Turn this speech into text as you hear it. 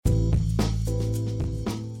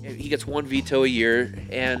gets one veto a year,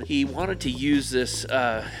 and he wanted to use this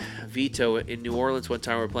veto in New Orleans one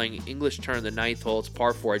time. We were playing English Turn, the 9th hole. It's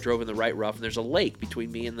par 4. I drove in the right rough, and there's a lake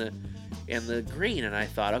between me and the green, and I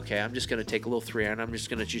thought, okay, I'm just going to take a little 3-iron. I'm just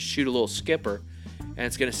going to shoot a little skipper, and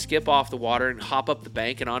it's going to skip off the water and hop up the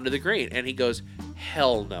bank and onto the green. And he goes,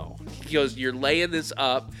 hell no. He goes, you're laying this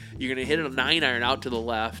up. You're going to hit a 9-iron out to the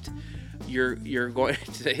left. You're going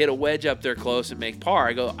to hit a wedge up there close and make par.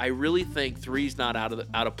 I go, I really think 3's not out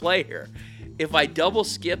of play here. If I double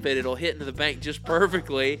skip it, it'll hit into the bank just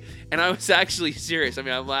perfectly. And I was actually serious. I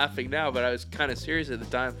mean, I'm laughing now, but I was kind of serious at the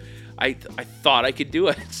time. I thought I could do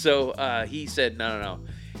it. So he said, no.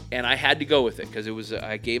 And I had to go with it because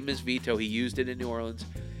I gave him his veto. He used it in New Orleans.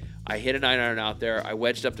 I hit a 9-iron out there. I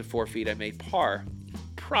wedged up to 4 feet. I made par.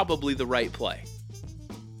 Probably the right play.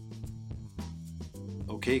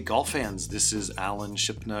 Okay, golf fans, this is Alan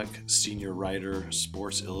Shipnuck, senior writer,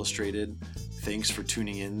 Sports Illustrated. Thanks for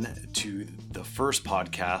tuning in to the first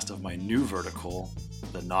podcast of my new vertical,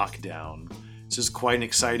 The Knockdown. This is quite an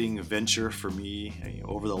exciting venture for me.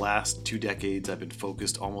 Over the last 2 decades, I've been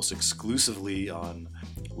focused almost exclusively on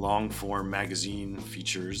long-form magazine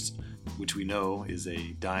features, which we know is a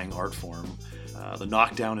dying art form. The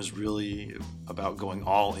Knockdown is really about going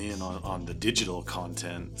all in on the digital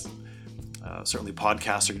content. Certainly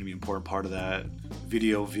podcasts are going to be an important part of that.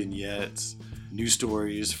 Video vignettes, news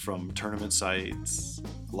stories from tournament sites,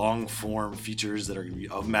 long-form features that are going to be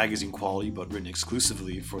of magazine quality but written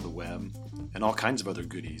exclusively for the web, and all kinds of other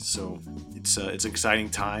goodies. So it's an exciting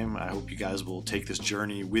time. I hope you guys will take this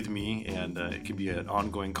journey with me, and it can be an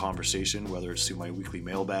ongoing conversation, whether it's through my weekly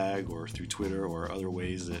mailbag or through Twitter or other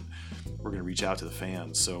ways that we're going to reach out to the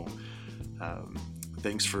fans. So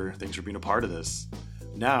thanks for being a part of this.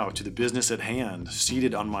 Now to the business at hand.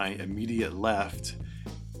 Seated on my immediate left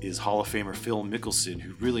is Hall of Famer Phil Mickelson,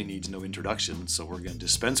 who really needs no introduction, so we're going to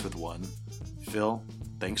dispense with one. Phil,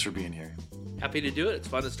 thanks for being here. Happy to do it. It's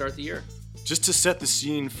fun to start the year. Just to set the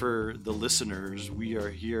scene for the listeners, we are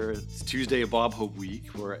here. It's Tuesday of Bob Hope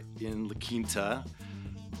Week. We're in La Quinta,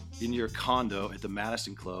 in your condo at the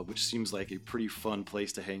Madison Club, which seems like a pretty fun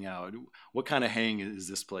place to hang out. What kind of hang is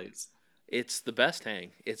this place? It's the best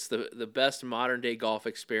hang. It's the best modern-day golf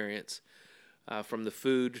experience, from the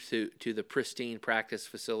food to the pristine practice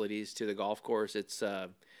facilities to the golf course. It's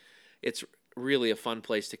really a fun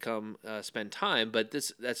place to come spend time, but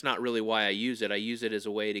that's not really why I use it. I use it as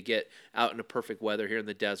a way to get out into perfect weather here in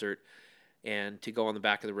the desert and to go on the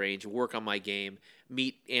back of the range, work on my game,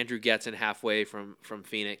 meet Andrew Getson halfway from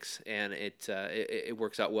Phoenix, and it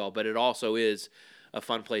works out well. But it also is a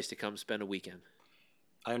fun place to come spend a weekend.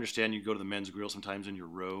 I understand you go to the men's grill sometimes in your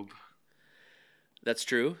robe. That's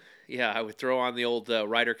true. Yeah, I would throw on the old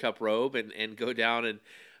Ryder Cup robe and go down and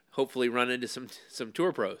hopefully run into some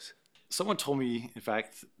tour pros. Someone told me, in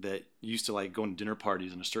fact, that you used to like going to dinner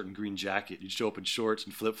parties in a certain green jacket. You'd show up in shorts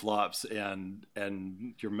and flip-flops and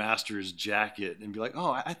your master's jacket and be like,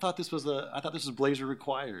 "Oh, I thought this was blazer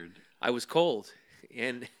required." I was cold,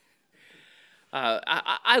 and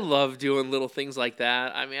I love doing little things like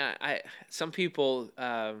that. I mean, some people,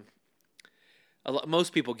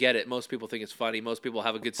 most people get it. Most people think it's funny. Most people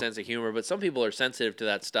have a good sense of humor, but some people are sensitive to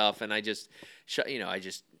that stuff, and I just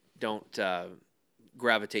don't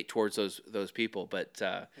gravitate towards those people. But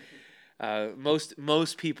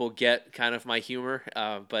most people get kind of my humor,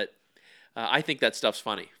 but I think that stuff's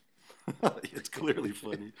funny. It's clearly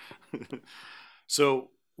funny.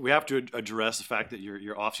 So we have to address the fact that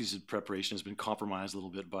your off-season preparation has been compromised a little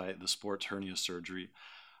bit by the sports hernia surgery.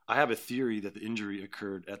 I have a theory that the injury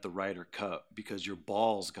occurred at the Ryder Cup because your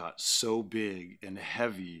balls got so big and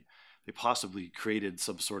heavy, they possibly created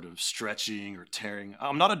some sort of stretching or tearing.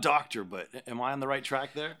 I'm not a doctor, but am I on the right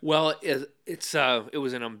track there? Well, it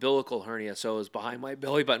was an umbilical hernia, so it was behind my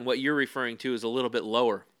belly button. What you're referring to is a little bit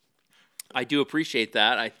lower. I do appreciate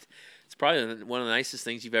that. It's probably one of the nicest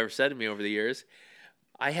things you've ever said to me over the years.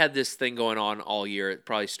 I had this thing going on all year. It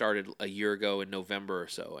probably started a year ago in November or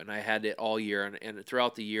so, and I had it all year. And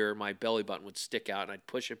throughout the year, my belly button would stick out, and I'd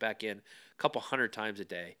push it back in a couple hundred times a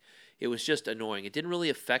day. It was just annoying. It didn't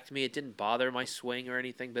really affect me. It didn't bother my swing or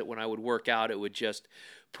anything, but when I would work out, it would just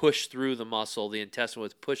push through the muscle. The intestine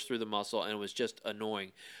would push through the muscle, and it was just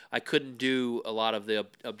annoying. I couldn't do a lot of the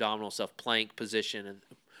abdominal stuff, plank position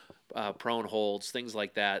and prone holds, things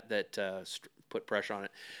like that put pressure on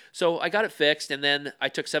it. So I got it fixed, and then I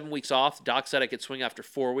took 7 weeks off. Doc said I could swing after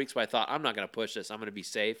 4 weeks, but I thought, I'm not going to push this. I'm going to be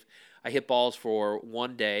safe. I hit balls for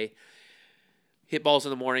one day, hit balls in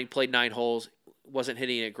the morning, played 9 holes, wasn't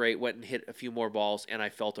hitting it great, went and hit a few more balls, and I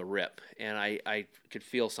felt a rip. And I could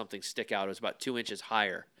feel something stick out. It was about 2 inches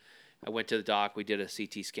higher. I went to the doc. We did a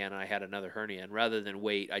CT scan, and I had another hernia. And rather than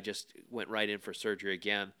wait, I just went right in for surgery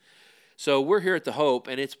again. So we're here at the Hope,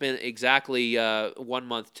 and it's been exactly 1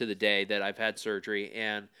 month to the day that I've had surgery,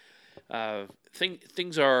 and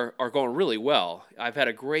things are going really well. I've had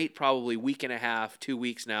a great probably week and a half, 2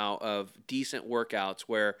 weeks now of decent workouts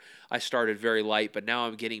where I started very light, but now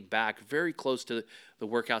I'm getting back very close to the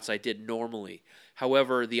workouts I did normally.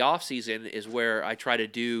 However, the off season is where I try to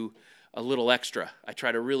do a little extra. I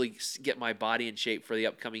try to really get my body in shape for the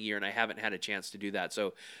upcoming year, and I haven't had a chance to do that.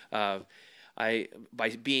 So by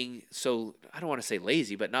being so, I don't want to say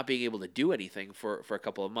lazy, but not being able to do anything for a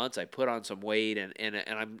couple of months, I put on some weight, and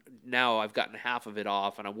I've gotten half of it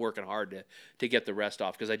off, and I'm working hard to get the rest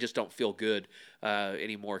off because I just don't feel good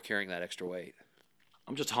anymore carrying that extra weight.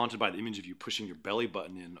 I'm just haunted by the image of you pushing your belly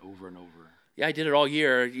button in over and over. Yeah, I did it all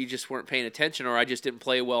year. You just weren't paying attention, or I just didn't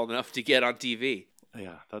play well enough to get on TV.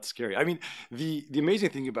 Yeah, that's scary. I mean, the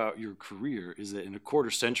amazing thing about your career is that in a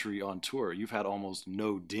quarter century on tour, you've had almost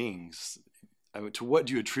no dings. I mean, to what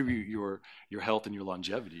do you attribute your health and your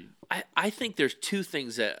longevity? I think there's two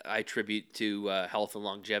things that I attribute to health and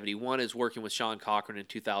longevity. One is working with Sean Cochran in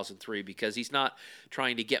 2003 because he's not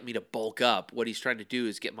trying to get me to bulk up. What he's trying to do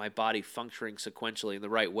is get my body functioning sequentially in the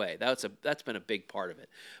right way. That's been a big part of it.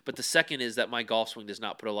 But the second is that my golf swing does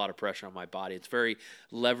not put a lot of pressure on my body. It's very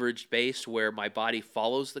leveraged based where my body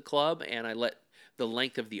follows the club and I let the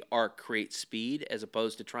length of the arc create speed as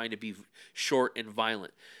opposed to trying to be short and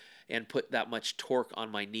violent and put that much torque on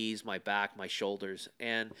my knees, my back, my shoulders.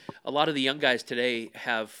 And a lot of the young guys today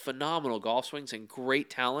have phenomenal golf swings and great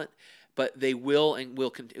talent, but they will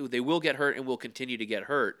get hurt and will continue to get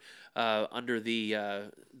hurt under the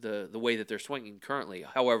way that they're swinging currently.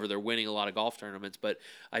 However, they're winning a lot of golf tournaments, but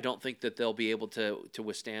I don't think that they'll be able to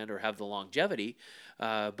withstand or have the longevity.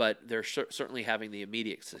 But they're certainly having the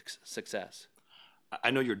immediate success. I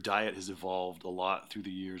know your diet has evolved a lot through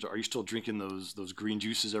the years. Are you still drinking those green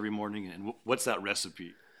juices every morning? And what's that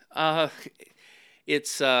recipe?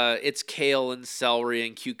 It's kale and celery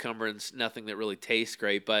and cucumber and nothing that really tastes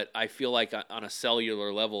great. But I feel like on a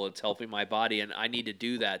cellular level, it's helping my body, and I need to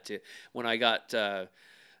do that. When I got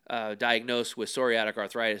diagnosed with psoriatic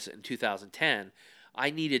arthritis in 2010. I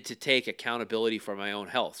needed to take accountability for my own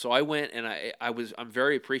health. So I went and I'm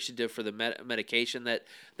very appreciative for the medication that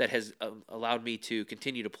has allowed me to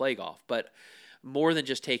continue to play golf. But more than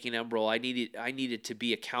just taking Enbrel, I needed to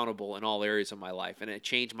be accountable in all areas of my life, and it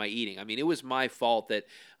changed my eating. I mean, it was my fault that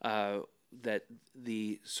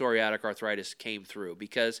the psoriatic arthritis came through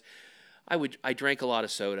because I drank a lot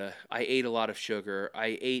of soda, I ate a lot of sugar,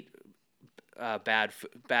 I ate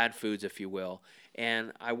bad foods, if you will,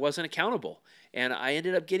 and I wasn't accountable. And I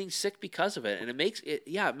ended up getting sick because of it. And it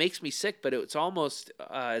makes me sick, but it's almost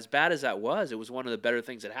as bad as that was. It was one of the better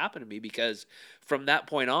things that happened to me because from that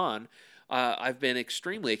point on, I've been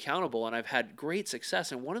extremely accountable and I've had great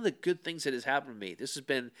success. And one of the good things that has happened to me, this has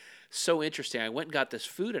been so interesting. I went and got this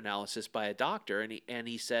food analysis by a doctor, and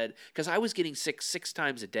he said, because I was getting sick 6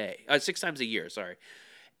 times a year, sorry.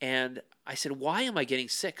 And I said, why am I getting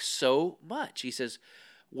sick so much? He says,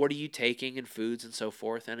 what are you taking in foods and so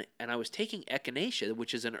forth? And I was taking echinacea,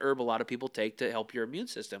 which is an herb a lot of people take to help your immune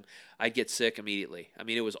system. I'd get sick immediately. I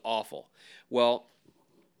mean, it was awful. Well,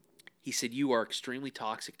 he said, you are extremely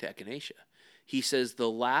toxic to echinacea. He says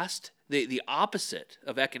the opposite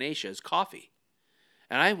of echinacea is coffee.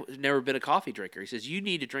 And I've never been a coffee drinker. He says, you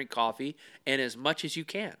need to drink coffee and as much as you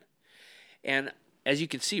can. And as you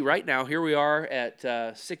can see right now, here we are at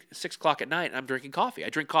 6 o'clock at night, and I'm drinking coffee. I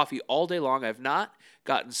drink coffee all day long. I've not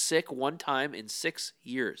gotten sick one time in 6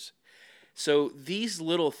 years. So these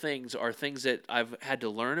little things are things that I've had to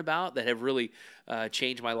learn about that have really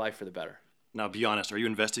changed my life for the better. Now, be honest. Are you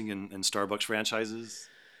investing in Starbucks franchises?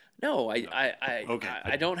 No,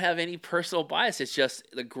 I don't have any personal bias. It's just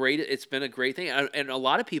it's been a great thing. And a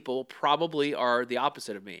lot of people probably are the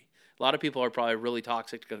opposite of me. A lot of people are probably really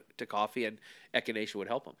toxic to coffee, and echinacea would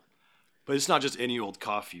help them. But it's not just any old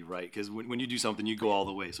coffee, right? Because when you do something, you go all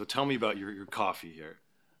the way. So tell me about your coffee here.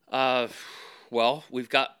 Well, we've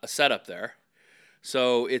got a setup there.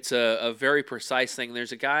 So it's a very precise thing.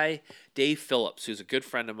 There's a guy, Dave Phillips, who's a good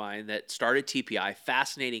friend of mine that started TPI,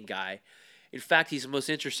 fascinating guy. In fact, he's the most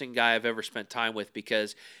interesting guy I've ever spent time with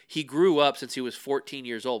because he grew up since he was 14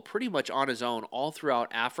 years old, pretty much on his own all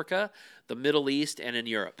throughout Africa, the Middle East, and in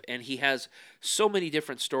Europe. And he has so many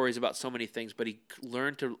different stories about so many things, but he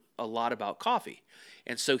learned a lot about coffee.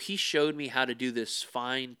 And so he showed me how to do this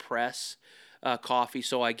fine press coffee.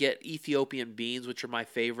 So I get Ethiopian beans, which are my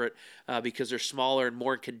favorite because they're smaller and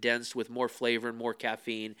more condensed with more flavor and more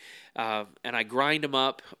caffeine. And I grind them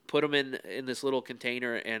up, put them in this little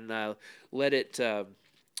container, and let it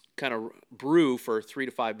kind of brew for 3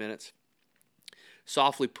 to 5 minutes,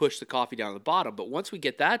 softly push the coffee down to the bottom. But once we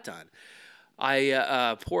get that done,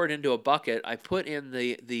 I pour it into a bucket. I put in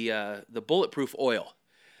the bulletproof oil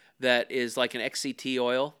that is like an XCT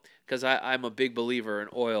oil, because I'm a big believer in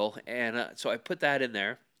oil. And so I put that in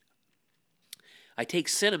there. I take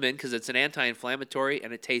cinnamon because it's an anti-inflammatory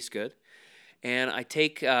and it tastes good. And I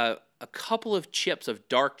take a couple of chips of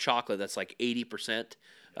dark chocolate that's like 80%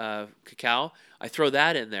 cacao. I throw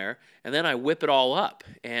that in there, and then I whip it all up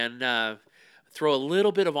and throw a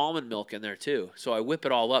little bit of almond milk in there too. So I whip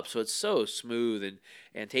it all up so it's so smooth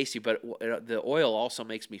and tasty, but the oil also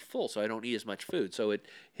makes me full, so I don't eat as much food. So it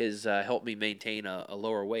has helped me maintain a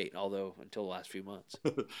lower weight, although until the last few months.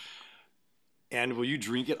 And will you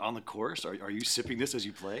drink it on the course? Are you sipping this as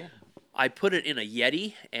you play? I put it in a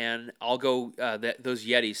Yeti, and I'll go. Those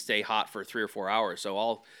Yetis stay hot for 3 or 4 hours, so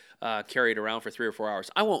I'll carry it around for 3 or 4 hours.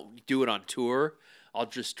 I won't do it on tour. I'll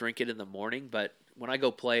just drink it in the morning. But when I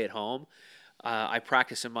go play at home, I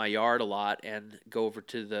practice in my yard a lot and go over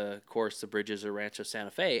to the course, the Bridges or Rancho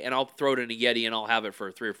Santa Fe, and I'll throw it in a Yeti and I'll have it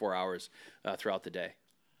for 3 or 4 hours throughout the day.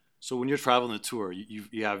 So when you're traveling the tour,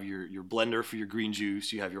 you have your blender for your green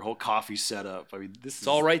juice, you have your whole coffee set up. I mean, it's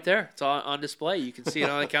all right there. It's all on display. You can see it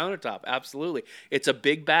on the countertop. Absolutely. It's a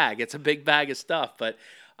big bag. It's a big bag of stuff, but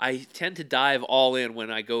I tend to dive all in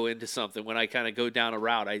when I go into something. When I kind of go down a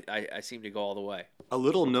route, I seem to go all the way. A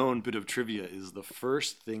little known bit of trivia is the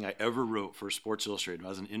first thing I ever wrote for Sports Illustrated when I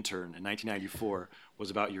was an intern in 1994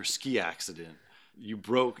 was about your ski accident. You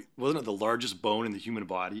broke, wasn't it the largest bone in the human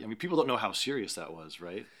body? I mean, people don't know how serious that was,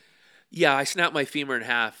 right? Yeah, I snapped my femur in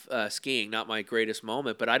half skiing. Not my greatest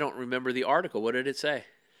moment, but I don't remember the article. What did it say?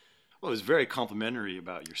 Well, it was very complimentary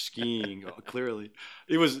about your skiing. Clearly,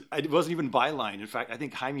 it wasn't even byline. In fact, I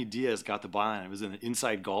think Jaime Diaz got the byline. It was in the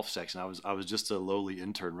inside golf section. I was just a lowly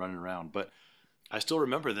intern running around, but I still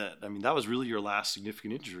remember that. I mean, that was really your last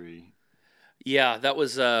significant injury. Yeah, that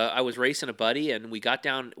was. I was racing a buddy, and we got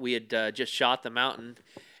down. We had just shot the mountain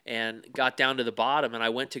and got down to the bottom, and I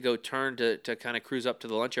went to go turn to kind of cruise up to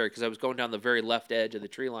the lunch area because I was going down the very left edge of the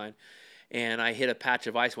tree line, and I hit a patch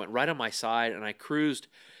of ice, went right on my side, and I cruised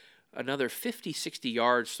another 50, 60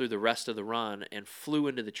 yards through the rest of the run and flew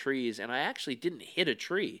into the trees, and I actually didn't hit a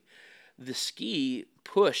tree. The ski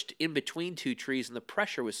pushed in between 2 trees, and the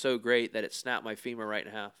pressure was so great that it snapped my femur right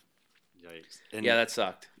in half. Yikes. And yeah, that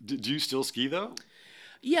sucked. Do you still ski, though?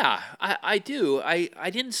 Yeah, I do.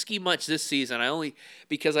 I didn't ski much this season. I only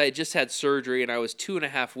because I had just had surgery and I was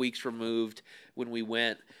 2.5 weeks removed when we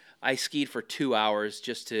went. I skied for 2 hours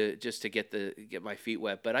just to get my feet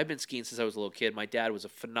wet. But I've been skiing since I was a little kid. My dad was a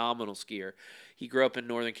phenomenal skier. He grew up in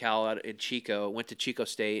Northern Cal in Chico, went to Chico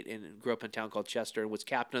State and grew up in a town called Chester and was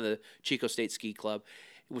captain of the Chico State Ski Club.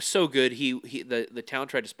 It was so good. The town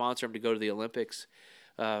tried to sponsor him to go to the Olympics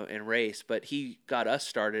and race, but he got us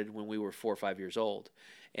started when we were 4 or 5 years old,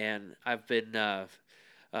 and I've been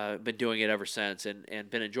doing it ever since, and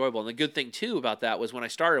been enjoyable. And the good thing too about that was when I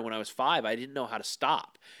started when I was 5, I didn't know how to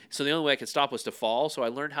stop, so the only way I could stop was to fall. So I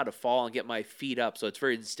learned how to fall and get my feet up. So it's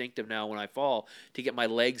very instinctive now when I fall to get my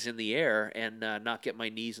legs in the air and not get my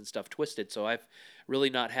knees and stuff twisted. So I've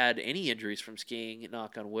really not had any injuries from skiing,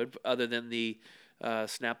 knock on wood, other than the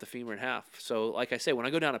snap the femur in half. So like I say, when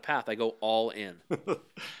I go down a path, I go all in. That's what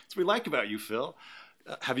we like about you, Phil.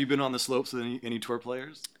 Have you been on the slopes with any tour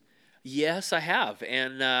players? Yes, I have.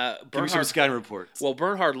 And give me some scouting reports. Well,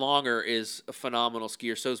 Bernhard Langer is a phenomenal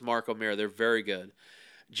skier. So is Mark O'Meara. They're very good.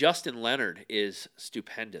 Justin Leonard is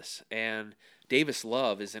stupendous. And Davis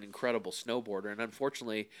Love is an incredible snowboarder. And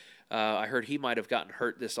unfortunately, I heard he might have gotten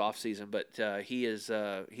hurt this offseason, but he's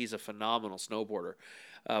a phenomenal snowboarder.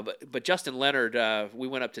 But Justin Leonard, we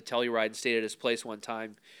went up to Telluride and stayed at his place one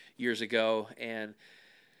time years ago, and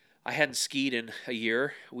I hadn't skied in a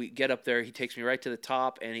year. We get up there, he takes me right to the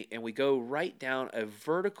top, and we go right down a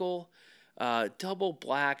vertical, double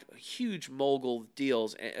black, huge moguls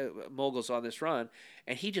on this run,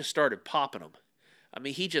 and he just started popping them. I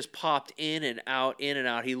mean, he just popped in and out.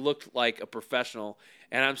 He looked like a professional,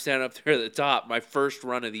 and I'm standing up there at the top, my first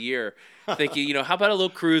run of the year, thinking, how about a little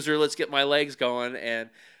cruiser? Let's get my legs going. And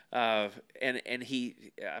he,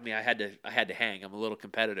 I mean, I had to hang. I'm a little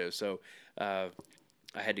competitive, so I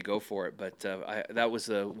had to go for it. But that was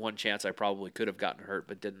the one chance I probably could have gotten hurt,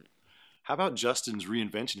 but didn't. How about Justin's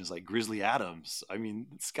reinvention is like Grizzly Adams? I mean,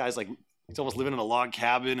 this guy's like, he's almost living in a log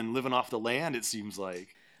cabin and living off the land, it seems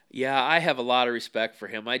like. Yeah, I have a lot of respect for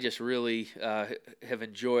him. I just really have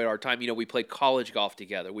enjoyed our time. We played college golf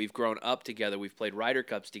together. We've grown up together. We've played Ryder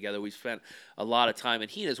Cups together. We've spent a lot of time.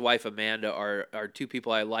 And he and his wife, Amanda, are two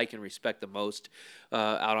people I like and respect the most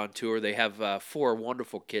out on tour. They have 4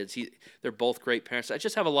 wonderful kids. They're both great parents. I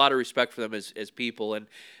just have a lot of respect for them as people, and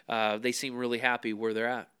they seem really happy where they're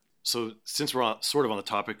at. So since we're sort of on the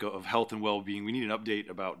topic of health and well-being, we need an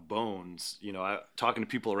update about Bones. Talking to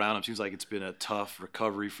people around him, seems like it's been a tough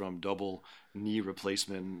recovery from double knee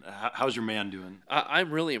replacement. How's your man doing?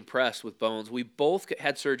 I'm really impressed with Bones. We both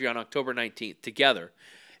had surgery on October 19th together,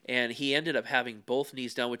 and he ended up having both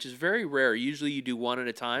knees done, which is very rare. Usually you do one at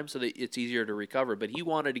a time so that it's easier to recover, but he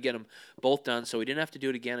wanted to get them both done so he didn't have to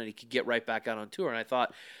do it again and he could get right back out on tour. And I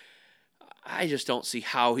thought, I just don't see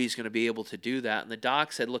how he's going to be able to do that. And the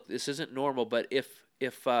doc said, look, this isn't normal, but if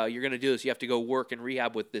you're going to do this, you have to go work and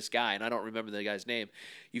rehab with this guy. And I don't remember the guy's name.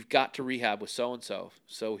 You've got to rehab with so-and-so.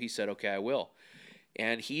 So he said, okay, I will.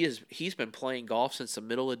 And he's been playing golf since the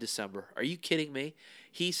middle of December. Are you kidding me?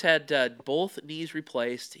 He's had both knees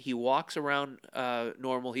replaced. He walks around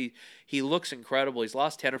normal. He looks incredible. He's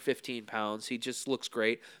lost 10 or 15 pounds. He just looks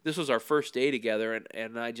great. This was our first day together,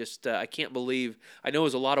 and I just I can't believe – I know it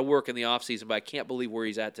was a lot of work in the offseason, but I can't believe where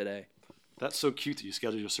he's at today. That's so cute that you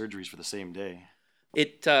schedule your surgeries for the same day.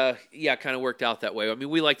 It kind of worked out that way. I mean,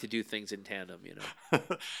 we like to do things in tandem,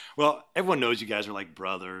 Well, everyone knows you guys are like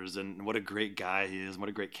brothers and what a great guy he is and what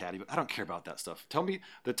a great caddy, but I don't care about that stuff. Tell me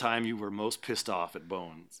the time you were most pissed off at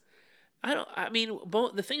Bones.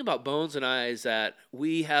 The thing about Bones and I is that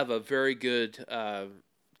we have a very good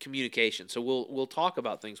communication. So we'll talk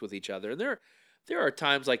about things with each other. And there are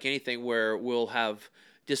times like anything where we'll have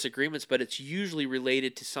disagreements, but it's usually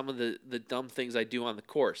related to some of the dumb things I do on the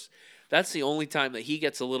course. That's the only time that he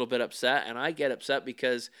gets a little bit upset, and I get upset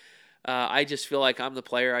because I just feel like I'm the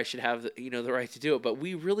player. I should have the right to do it. But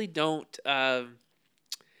we really don't have.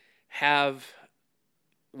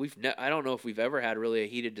 I don't know if we've ever had really a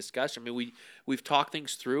heated discussion. I mean, we've talked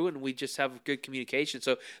things through, and we just have good communication.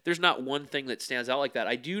 So there's not one thing that stands out like that.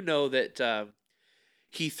 I do know that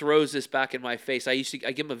he throws this back in my face. I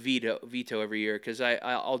give him a veto every year because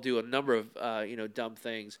I'll do a number of dumb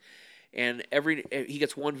things. And he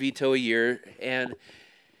gets one veto a year, and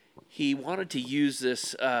he wanted to use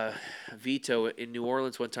this veto in New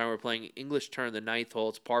Orleans one time. We were playing English Turn, the 9th hole.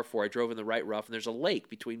 It's par 4. I drove in the right rough, and there's a lake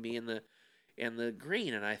between me and the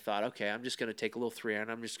green. And I thought, okay, I'm just going to take a little 3-iron.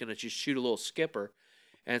 I'm just going to shoot a little skipper,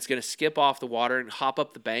 and it's going to skip off the water and hop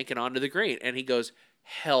up the bank and onto the green. And he goes,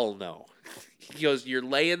 hell no. He goes, you're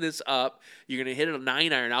laying this up. You're going to hit a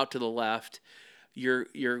 9-iron out to the left.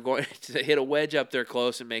 You're going to hit a wedge up there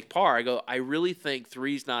close and make par. I go, I really think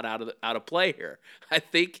 3's not out of play here. I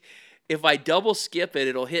think if I double skip it,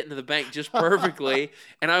 it'll hit into the bank just perfectly.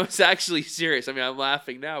 And I was actually serious. I mean, I'm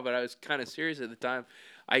laughing now, but I was kind of serious at the time.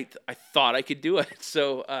 I thought I could do it.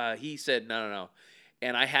 So he said, no.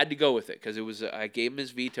 And I had to go with it because I gave him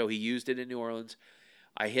his veto. He used it in New Orleans.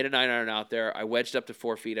 I hit a 9-iron out there. I wedged up to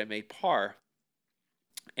 4 feet. I made par.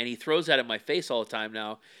 And he throws that in my face all the time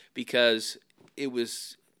now because it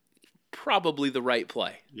was probably the right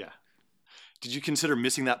play. Yeah. Did you consider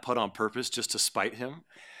missing that putt on purpose just to spite him?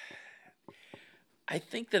 I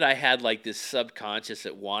think that I had like this subconscious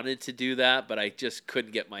that wanted to do that, but I just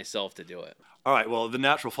couldn't get myself to do it. All right. Well, the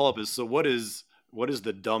natural follow-up is, so what is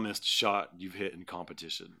the dumbest shot you've hit in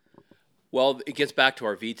competition? Well, it gets back to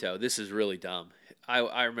our veto. This is really dumb.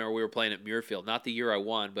 I remember we were playing at Muirfield, not the year I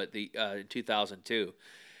won, but in 2002.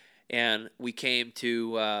 And we came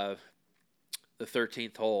to the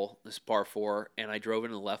 13th hole, this par 4, and I drove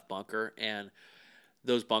into the left bunker. And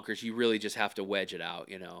those bunkers, you really just have to wedge it out,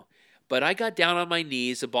 But I got down on my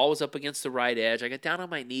knees. The ball was up against the right edge. I got down on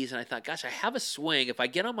my knees, and I thought, gosh, I have a swing. If I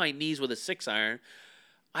get on my knees with a 6-iron,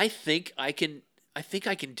 I think I can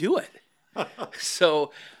do it.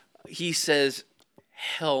 So he says,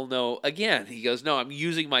 hell no, again. He goes, no, I'm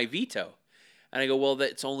using my veto. And I go, well,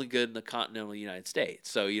 that's only good in the continental United States,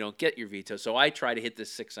 so you don't get your veto. So I try to hit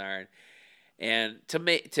this 6-iron. And to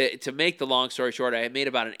make the long story short, I made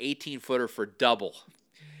about an 18-footer for double.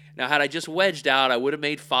 Now, had I just wedged out, I would have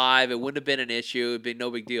made 5. It wouldn't have been an issue. It would be no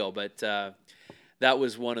big deal. But that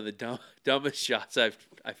was one of the dumbest shots I've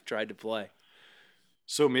tried to play.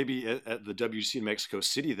 So maybe at the WGC in Mexico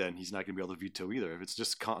City, then he's not going to be able to veto either. If it's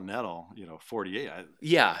just continental, 48.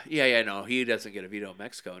 Yeah. No, he doesn't get a veto in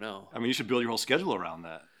Mexico. No. I mean, you should build your whole schedule around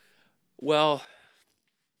that. Well,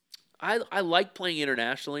 I like playing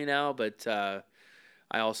internationally now, but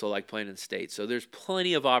I also like playing in state. So there's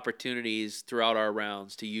plenty of opportunities throughout our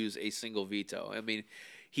rounds to use a single veto. I mean,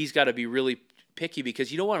 he's got to be really picky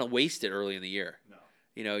because you don't want to waste it early in the year. No.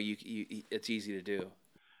 It's easy to do.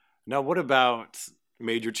 Now, what about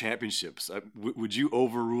major championships? Would you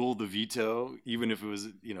overrule the veto, even if it was,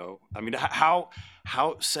 I mean, how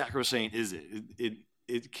sacrosanct is it?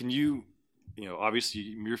 It can you,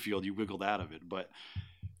 obviously Muirfield, you wiggled out of it, but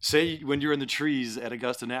say when you're in the trees at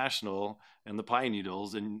Augusta National and the Pine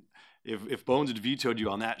Needles, and if Bones had vetoed you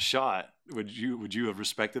on that shot, would you have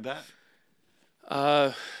respected that?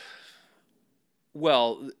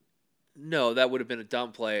 Well, no, that would have been a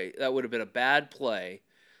dumb play. That would have been a bad play,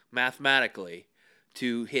 mathematically,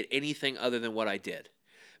 to hit anything other than what I did,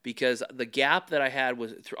 because the gap that I had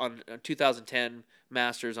was on 2010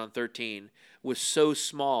 Masters on 13 was so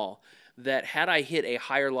small that had I hit a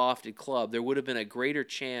higher lofted club, there would have been a greater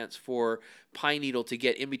chance for Pine Needle to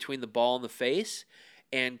get in between the ball and the face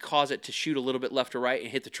and cause it to shoot a little bit left or right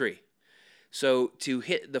and hit the tree. So to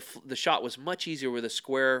hit the shot was much easier with a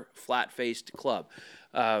square, flat-faced club.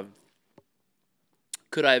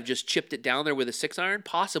 Could I have just chipped it down there with a 6-iron?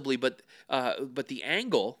 Possibly, but the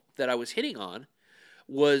angle that I was hitting on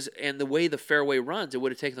was, and the way the fairway runs, it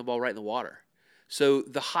would have taken the ball right in the water. So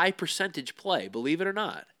the high percentage play, believe it or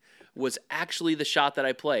not, was actually the shot that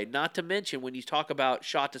I played. Not to mention when you talk about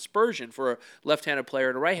shot dispersion for a left-handed player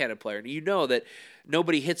and a right-handed player, and you know that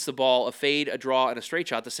nobody hits the ball a fade, a draw, and a straight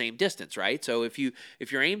shot the same distance, right? So if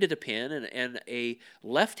you're aimed at a pin and a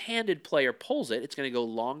left-handed player pulls it, it's going to go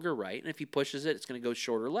longer right, and if he pushes it, it's going to go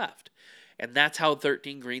shorter left. And that's how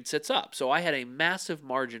 13 green sits up. So I had a massive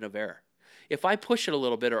margin of error. If I push it a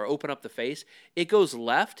little bit or open up the face, it goes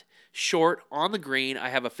left, short, on the green, I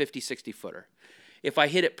have a 50, 60 footer. If I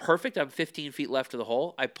hit it perfect, I'm 15 feet left of the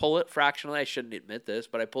hole. I pull it fractionally. I shouldn't admit this,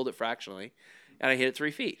 but I pulled it fractionally, and I hit it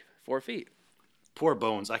 3 feet, 4 feet. Poor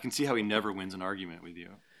Bones. I can see how he never wins an argument with you.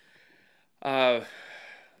 Well,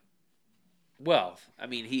 I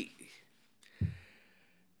mean,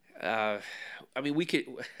 we could.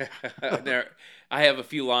 I have a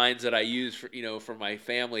few lines that I use for my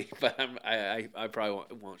family, but I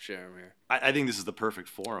probably won't share them here. I think this is the perfect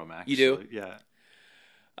forum, actually. You do? Yeah.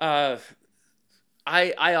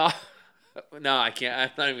 No, I can't.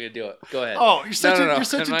 I'm not even gonna do it. Go ahead. Oh, you're such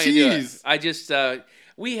a tease. I just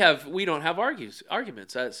we don't have arguments.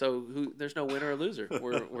 So there's no winner or loser.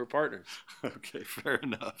 We're partners. Okay, fair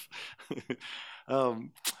enough.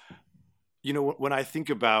 When I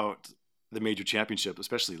think about the major championship,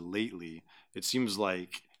 especially lately, it seems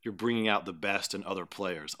like you're bringing out the best in other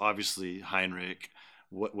players. Obviously, Heinrich,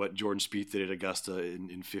 what Jordan Spieth did at Augusta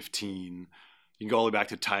in 15. You can go all the way back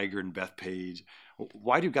to Tiger and Bethpage.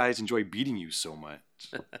 Why do guys enjoy beating you so much?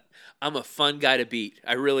 I'm a fun guy to beat.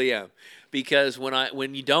 I really am. Because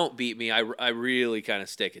when you don't beat me, I really kind of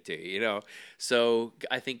stick it to you, So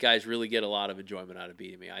I think guys really get a lot of enjoyment out of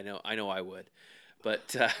beating me. I know I would.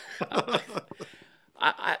 But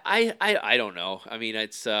I don't know. I mean,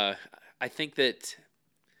 it's I think that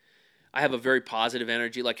I have a very positive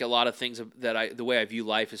energy. Like a lot of things that the way I view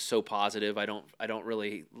life is so positive. I don't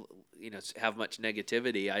really have much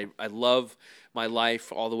negativity. I love my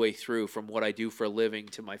life all the way through, from what I do for a living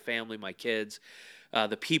to my family, my kids,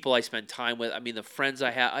 the people I spend time with. I mean, the friends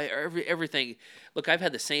I have, everything. Look, I've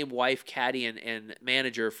had the same wife, caddy, and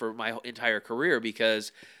manager for my entire career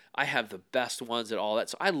because I have the best ones at all that.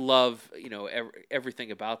 So I love,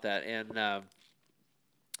 everything about that. And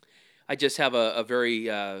I just have a very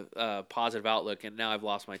positive outlook. And now I've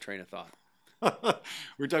lost my train of thought.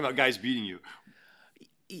 We're talking about guys beating you.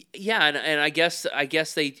 Yeah, and I guess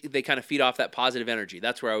they kind of feed off that positive energy.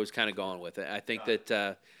 That's where I was kind of going with it. I think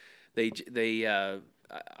that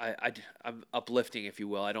I'm uplifting, if you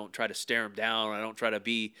will. I don't try to stare them down. I don't try to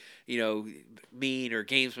be mean or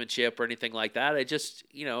gamesmanship or anything like that. I just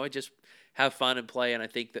have fun and play. And I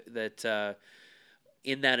think that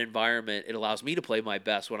in that environment, it allows me to play my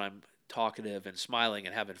best when I'm talkative and smiling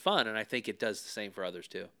and having fun. And I think it does the same for others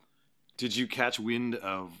too. Did you catch wind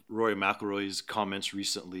of Rory McIlroy's comments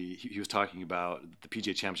recently? He was talking about the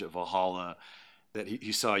PGA Championship at Valhalla, that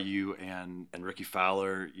he saw you and Ricky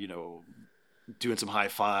Fowler, doing some high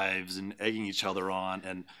fives and egging each other on,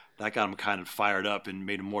 and that got him kind of fired up and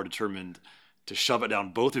made him more determined to shove it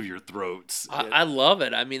down both of your throats. I love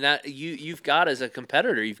it. I mean, that you've got, as a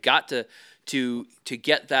competitor, you've got to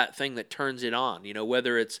get that thing that turns it on.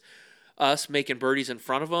 Whether it's us making birdies in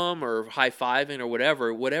front of them or high-fiving or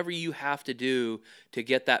whatever you have to do to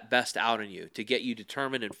get that best out in you, to get you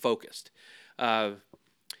determined and focused.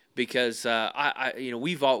 Because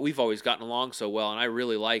we've always gotten along so well, and I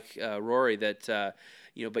really like Rory that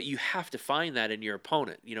but you have to find that in your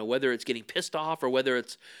opponent. Whether it's getting pissed off or whether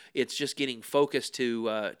it's just getting focused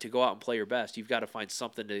to go out and play your best. You've got to find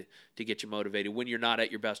something to get you motivated when you're not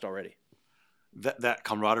at your best already. That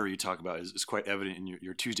camaraderie you talk about is quite evident in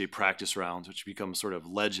your Tuesday practice rounds, which become sort of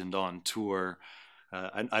legend on tour.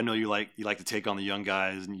 I know you like to take on the young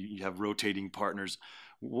guys, and you have rotating partners.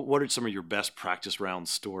 What are some of your best practice round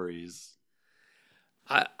stories?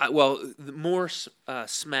 Well, the more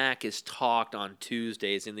smack is talked on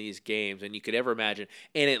Tuesdays in these games than you could ever imagine,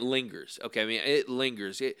 and it lingers. Okay, I mean, it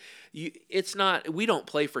lingers. It's not. We don't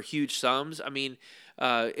play for huge sums. I mean,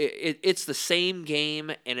 it's the same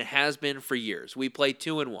game, and it has been for years. We play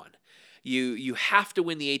 2-1. You have to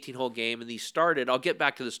win the 18-hole game, and these started. I'll get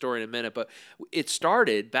back to the story in a minute, but it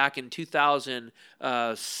started back in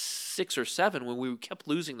 2006 or 7 when we kept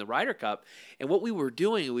losing the Ryder Cup. And what we were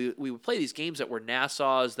doing, we would play these games that were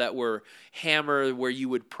Nassau's, that were hammer, where you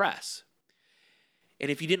would press.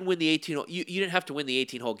 And if you didn't win the 18-hole, you didn't have to win the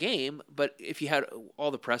 18-hole game, but if you had all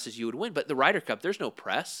the presses, you would win. But the Ryder Cup, there's no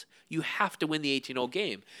press. You have to win the 18-hole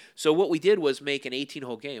game. So what we did was make an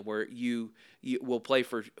 18-hole game where you will play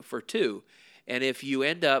for 2. And if you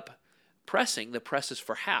end up pressing, the press is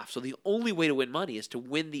for half. So the only way to win money is to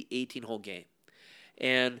win the 18-hole game.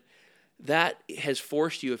 And that has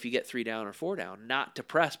forced you, if you get 3 down or 4 down, not to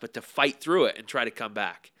press, but to fight through it and try to come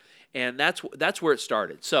back. And that's where it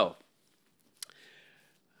started. So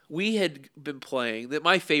we had been playing, this is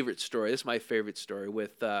my favorite story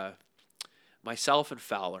with myself and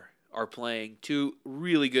Fowler are playing 2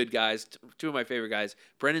 really good guys, 2 of my favorite guys,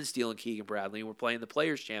 Brendan Steele and Keegan Bradley, and we're playing the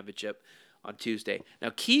Players' Championship on Tuesday.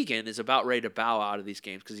 Now, Keegan is about ready to bow out of these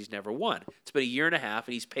games because he's never won. It's been a year and a half,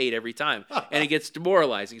 and he's paid every time, and it gets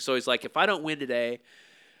demoralizing. So he's like, if I don't win today,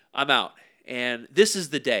 I'm out. And this is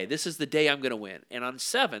the day. This is the day I'm going to win. And on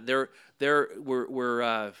 7,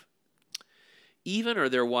 we're even, or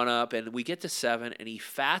they're 1 up, and we get to 7, and he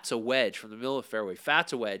fats a wedge from the middle of the fairway.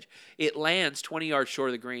 Fats a wedge. It lands 20 yards short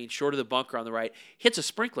of the green, short of the bunker on the right, hits a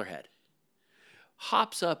sprinkler head,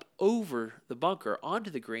 hops up over the bunker onto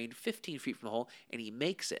the green, 15 feet from the hole, and he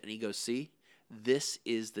makes it. And he goes, see, this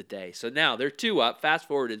is the day. So now they're 2 up, fast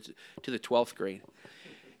forward to the 12th green.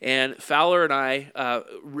 And Fowler and I,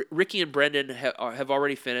 Ricky and Brendan have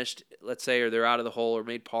already finished, let's say, or they're out of the hole or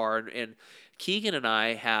made par, and Keegan and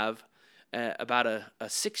I have about a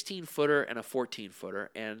 16-footer and a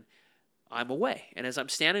 14-footer, and I'm away. And as I'm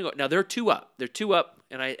standing, now they're 2 up. They're 2 up,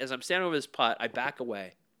 and as I'm standing over this putt, I back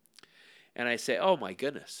away, and I say, oh, my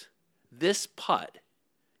goodness, this putt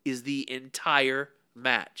is the entire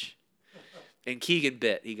match. And Keegan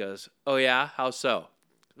bit. He goes, oh, yeah? How so?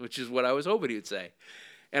 Which is what I was hoping he would say.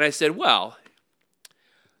 And I said, well,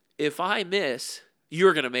 if I miss,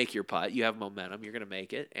 you're going to make your putt. You have momentum. You're going to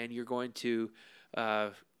make it, and you're going to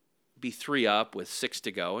be 3 up with 6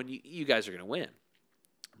 to go, and you guys are going to win.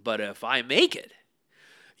 But if I make it,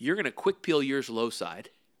 you're going to quick peel yours low side.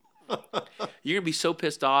 You're going to be so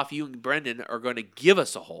pissed off. You and Brendan are going to give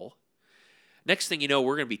us a hole. Next thing you know,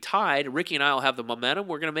 we're going to be tied. Ricky and I will have the momentum.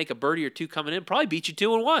 We're going to make a birdie or 2 coming in, probably beat you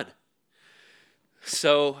 2-1.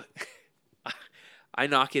 So I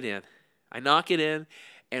knock it in.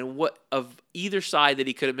 And what of either side that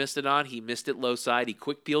he could have missed it on, he missed it low side. He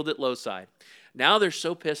quick peeled it low side. Now they're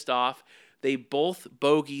so pissed off, they both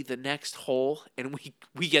bogey the next hole, and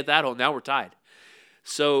we get that hole. Now we're tied.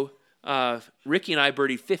 So Ricky and I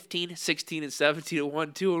birdied 15, 16, and 17 at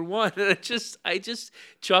 1, 2, and 1. And I just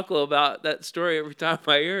chuckle about that story every time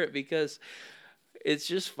I hear it because it's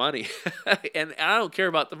just funny. And I don't care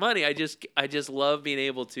about the money. I just love being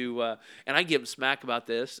able to, and I give him smack about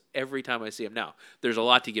this every time I see him. Now, there's a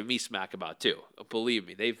lot to give me smack about too. Believe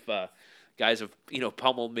me, they've guys have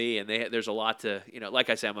pummeled me, and there's a lot to like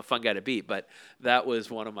I say, I'm a fun guy to beat. But that was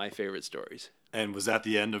one of my favorite stories. And was that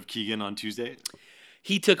the end of Keegan on Tuesday?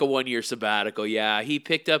 He took a 1-year sabbatical. Yeah, he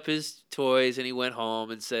picked up his toys and he went home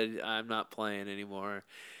and said, "I'm not playing anymore."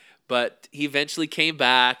 But he eventually came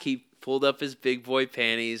back. He pulled up his big boy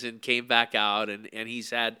panties and came back out, and he's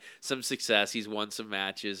had some success. He's won some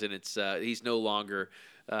matches, and it's he's no longer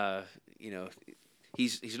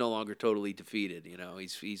he's no longer totally defeated.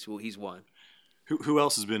 He's won. Who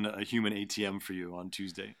else has been a human ATM for you on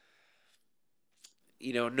Tuesday?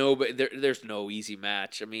 No, but there's no easy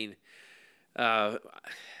match. I mean,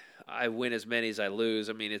 I win as many as I lose.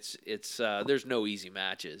 I mean, it's there's no easy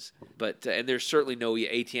matches, but and there's certainly no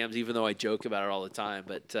ATMs, even though I joke about it all the time.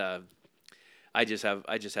 But I just have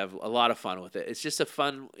a lot of fun with it. It's just a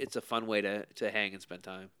fun way to hang and spend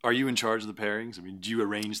time. Are you in charge of the pairings? I mean, do you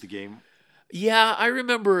arrange the game? Yeah, I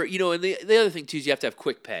remember. And the other thing too is you have to have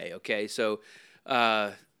quick pay. Okay, so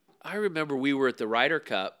I remember we were at the Ryder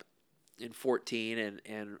Cup in 14,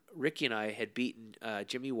 and Ricky and I had beaten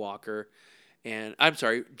Jimmy Walker. And I'm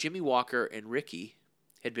sorry, Jimmy Walker and Ricky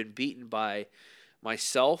had been beaten by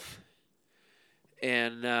myself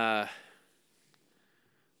and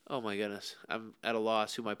Oh my goodness, I'm at a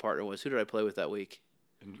loss who my partner was. Who did I play with that week?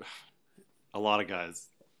 And a lot of guys.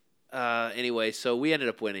 Anyway, so we ended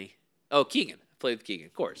up winning. Oh, Keegan. I played with Keegan,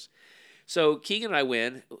 of course. So Keegan and I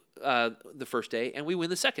win the first day, and we win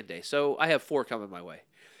the second day. So I have 4 coming my way.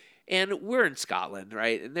 And we're in Scotland,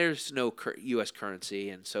 right? And there's no U.S. currency.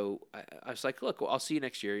 And so I was like, look, well, I'll see you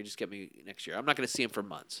next year. You just get me next year. I'm not going to see him for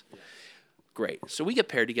months. Yeah. Great. So we get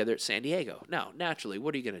paired together at San Diego. Now, naturally,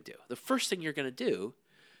 what are you going to do? The first thing you're going to do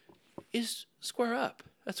is square up.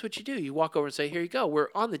 That's what you do. You walk over and say, here you go. We're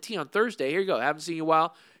on the tee on Thursday. Here you go. Haven't seen you in a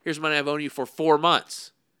while. Here's money I've owned you for 4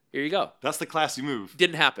 months. Here you go. That's the classy move.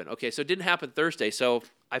 Didn't happen. Okay, so it didn't happen Thursday. So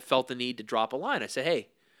I felt the need to drop a line. I said, hey,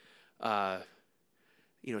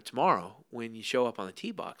 tomorrow when you show up on the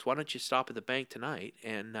tee box, why don't you stop at the bank tonight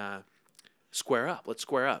and square up? Let's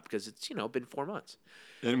square up because it's, been 4 months.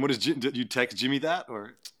 And did you text Jimmy that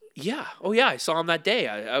or? Yeah. Oh, yeah. I saw him that day.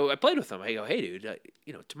 I played with him. I go, hey, dude,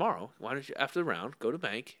 tomorrow, why don't you, after the round, go to the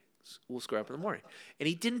bank. We'll square up in the morning. And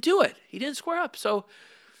he didn't do it. He didn't square up. So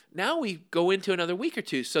now we go into another week or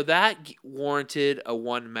two. So that warranted a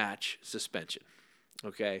 1-match suspension.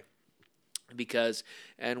 Okay. Because,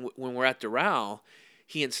 when we're at Doral,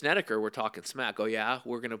 he and Snedeker were talking smack. Oh, yeah,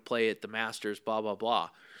 we're going to play at the Masters, blah, blah, blah.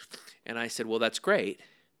 And I said, well, that's great.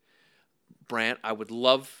 Brant, I would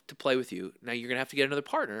love to play with you. Now you're going to have to get another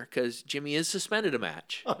partner because Jimmy is suspended a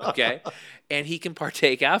match, okay? And he can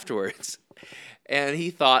partake afterwards. And he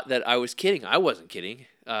thought that I was kidding. I wasn't kidding.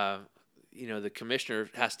 The commissioner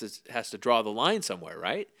has to draw the line somewhere,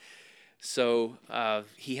 right? So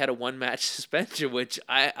he had a 1-match suspension, which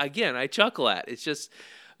I chuckle at. It's just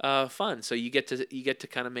fun. So you get to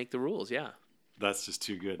kind of make the rules, yeah. That's just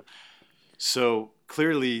too good. So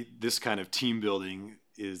clearly, this kind of team building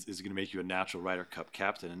is going to make you a natural Ryder Cup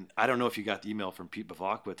captain. And I don't know if you got the email from Pete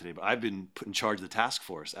Bavacqua today, but I've been put in charge of the task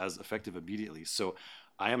force as effective immediately. So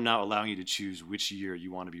I am now allowing you to choose which year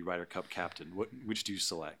you want to be Ryder Cup captain. Which do you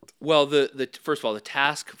select? Well, first of all, the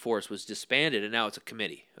task force was disbanded, and now it's a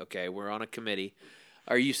committee. Okay, we're on a committee.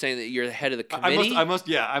 Are you saying that you're the head of the committee? I must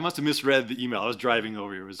have misread the email. I was driving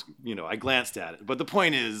over here. It was, I glanced at it. But the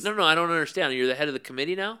point is... No, I don't understand. You're the head of the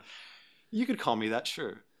committee now? You could call me that,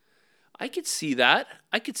 sure. I could see that.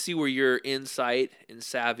 I could see where your insight and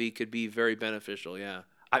savvy could be very beneficial, yeah.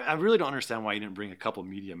 I really don't understand why you didn't bring a couple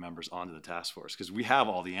media members onto the task force, because we have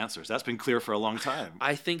all the answers. That's been clear for a long time.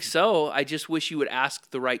 I think so. I just wish you would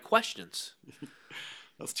ask the right questions.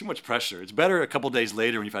 That's too much pressure. It's better a couple days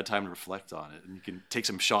later when you've had time to reflect on it and you can take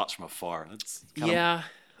some shots from afar.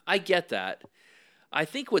 I get that. I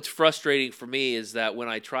think what's frustrating for me is that when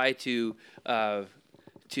I try to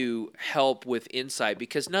help with insight,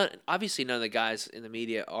 because obviously none of the guys in the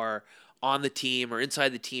media are on the team or inside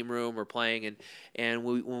the team room or playing, and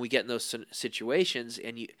when we get in those situations,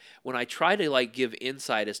 and when I try to give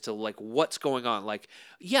insight as to what's going on,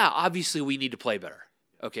 obviously we need to play better.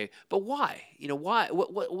 Okay, but why? Why?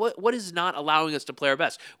 What is not allowing us to play our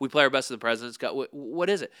best? We play our best in the President's Cup.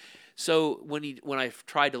 What is it? So when I've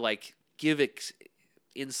tried to give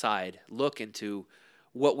inside look into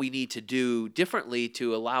what we need to do differently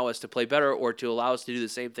to allow us to play better or to allow us to do the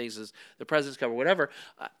same things as the President's Cup or whatever,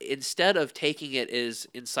 instead of taking it as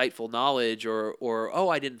insightful knowledge or oh,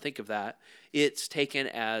 I didn't think of that, it's taken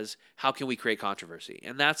as how can we create controversy?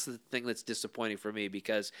 And that's the thing that's disappointing for me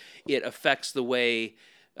because it affects the way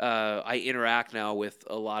I interact now with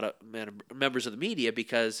a lot of members of the media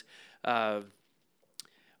because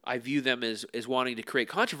I view them as wanting to create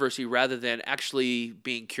controversy rather than actually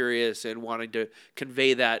being curious and wanting to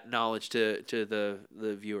convey that knowledge to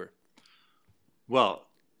the viewer. Well,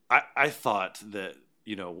 I thought that,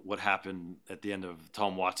 what happened at the end of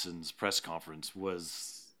Tom Watson's press conference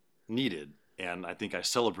was needed, and I think I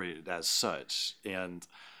celebrated as such. And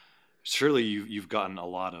surely you've gotten a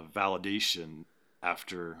lot of validation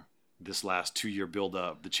after this last 2-year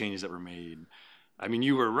build-up, the changes that were made. I mean,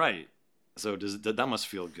 you were right. So that must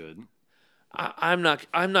feel good. I'm not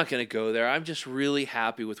going to go there. I'm just really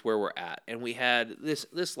happy with where we're at. And we had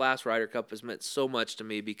this last Ryder Cup has meant so much to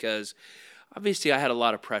me because obviously I had a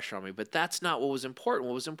lot of pressure on me, but that's not what was important.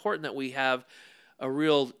 What was important that we have a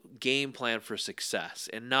real game plan for success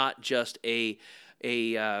and not just a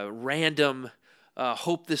random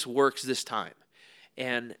hope this works this time.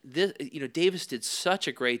 And this, Davis did such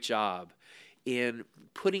a great job in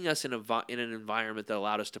putting us in an environment that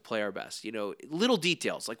allowed us to play our best. Little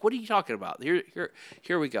details like, what are you talking about?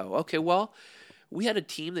 Here we go. Okay, well, we had a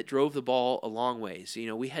team that drove the ball a long ways.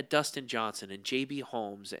 We had Dustin Johnson and J.B.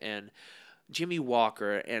 Holmes and Jimmy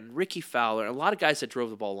Walker and Ricky Fowler, and a lot of guys that drove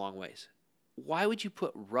the ball a long ways. Why would you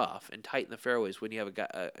put rough and tighten the fairways when you have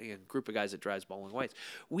a group of guys that drives the ball a long ways?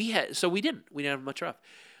 We didn't have much rough.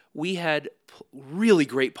 we had really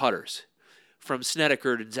great putters, from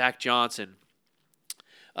Snedeker to Zach Johnson,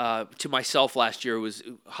 to myself last year, who was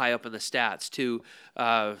high up in the stats, to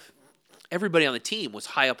everybody on the team was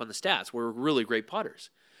high up on the stats. We're really great putters.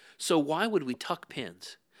 So why would we tuck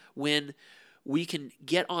pins when we can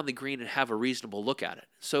get on the green and have a reasonable look at it?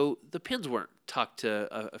 So the pins weren't tucked to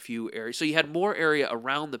a few areas. So you had more area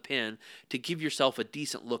around the pin to give yourself a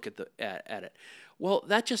decent look at it. Well,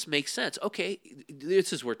 that just makes sense. Okay,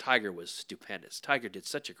 this is where Tiger was stupendous. Tiger did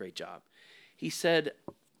such a great job. He said,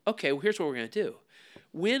 okay, well, here's what we're going to do.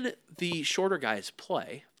 When the shorter guys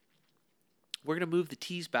play, we're going to move the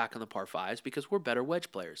tees back on the par fives because we're better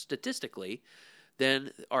wedge players statistically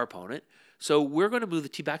than our opponent. So we're going to move the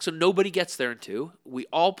tee back so nobody gets there in two. We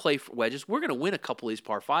all play for wedges. We're going to win a couple of these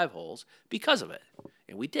par five holes because of it.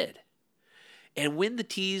 And we did. And when the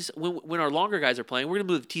tees, when our longer guys are playing, we're going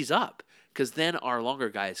to move the tees up because then our longer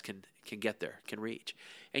guys can get there, can reach.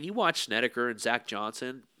 And you watch Snedeker and Zach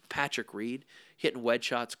Johnson, Patrick Reed hitting wedge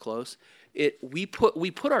shots close. We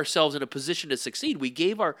put ourselves in a position to succeed. We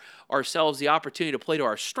gave ourselves the opportunity to play to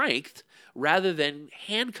our strength rather than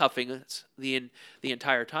handcuffing us the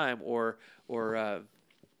entire time or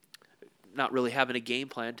not really having a game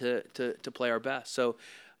plan to play our best. So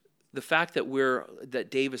the fact that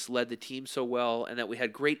Davis led the team so well and that we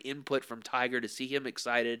had great input from Tiger to see him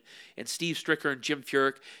excited, and Steve Stricker and Jim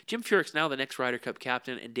Furyk. Jim Furyk's now the next Ryder Cup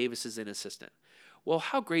captain and Davis is an assistant. Well,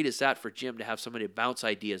 how great is that for Jim to have somebody to bounce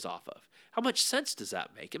ideas off of? How much sense does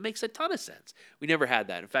that make? It makes a ton of sense. We never had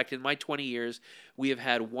that. In fact, in my 20 years, we have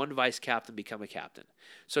had one vice captain become a captain.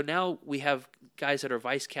 So now we have guys that are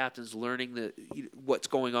vice captains learning what's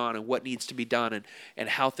going on and what needs to be done and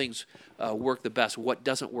how things work the best, what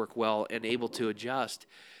doesn't work well, and able to adjust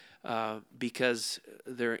because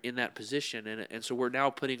they're in that position. And so we're now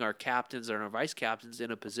putting our captains and our vice captains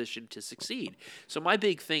in a position to succeed. So my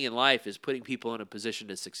big thing in life is putting people in a position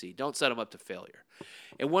to succeed. Don't set them up to failure.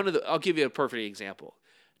 And I'll give you a perfect example.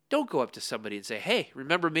 Don't go up to somebody and say, hey,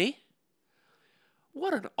 remember me?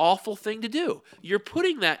 What an awful thing to do. You're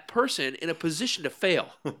putting that person in a position to fail.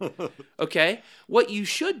 Okay? What you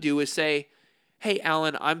should do is say, hey,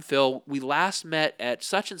 Alan, I'm Phil. We last met at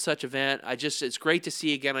such and such event. It's great to see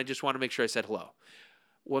you again. I just want to make sure I said hello.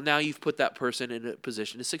 Well, now you've put that person in a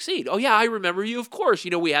position to succeed. Oh yeah, I remember you. Of course.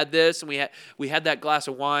 We had this and we had that glass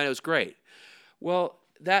of wine. It was great. Well,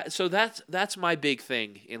 that's my big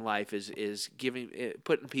thing in life is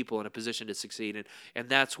putting people in a position to succeed, and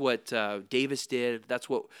that's what Davis did. That's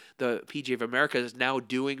what the PGA of America is now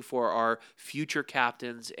doing for our future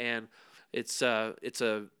captains, and it's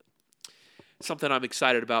something I'm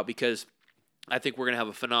excited about because I think we're going to have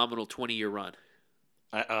a phenomenal 20-year run.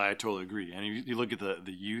 I totally agree. And you look at the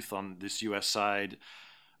youth on this U.S. side.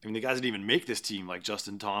 I mean, the guys that even make this team, like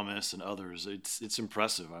Justin Thomas and others, it's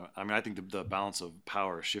impressive. I mean, I think the balance of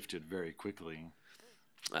power shifted very quickly.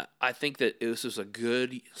 I think that this was a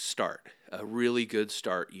good start, a really good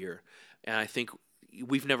start year. And I think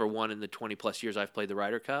we've never won in the 20-plus years I've played the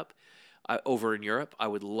Ryder Cup. Over in Europe, I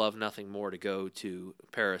would love nothing more to go to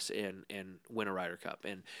Paris and win a Ryder Cup.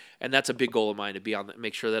 And that's a big goal of mine, to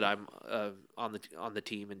make sure that I'm on the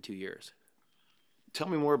team in 2 years. Tell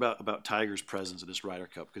me more about Tiger's presence at this Ryder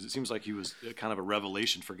Cup, because it seems like he was kind of a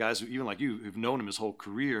revelation for guys even like you who've known him his whole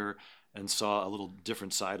career and saw a little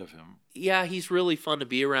different side of him. Yeah, he's really fun to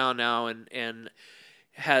be around now and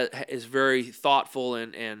is very thoughtful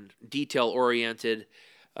and detail oriented.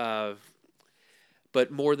 But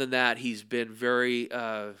more than that, he's been very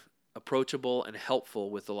approachable and helpful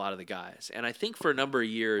with a lot of the guys. And I think for a number of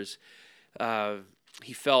years,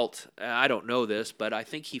 he felt, I don't know this, but I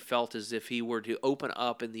think he felt as if he were to open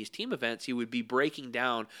up in these team events, he would be breaking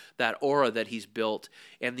down that aura that he's built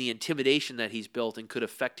and the intimidation that he's built and could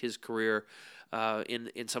affect his career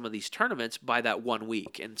in some of these tournaments by that 1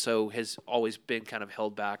 week. And so has always been kind of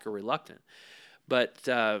held back or reluctant. But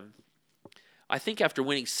I think after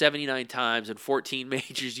winning 79 times and 14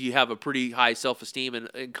 majors, you have a pretty high self-esteem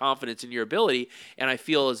and confidence in your ability. And I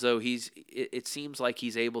feel as though it seems like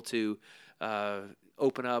he's able to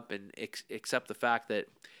open up and accept the fact that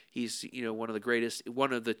he's one of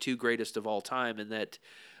the two greatest of all time, and that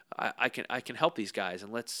I can help these guys,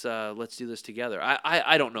 and let's do this together.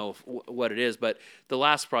 I don't know what it is, but the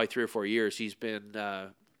last probably 3 or 4 years he's been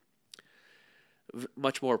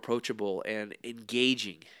much more approachable and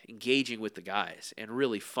engaging with the guys, and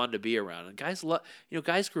really fun to be around. And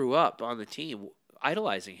guys grew up on the team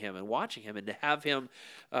idolizing him and watching him, and to have him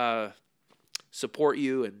support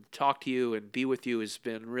you and talk to you and be with you has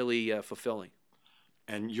been really fulfilling.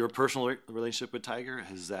 And your personal relationship with Tiger,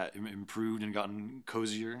 has that improved and gotten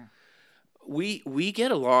cozier? We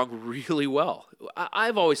get along really well.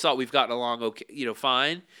 I've always thought we've gotten along okay,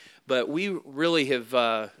 fine, but we really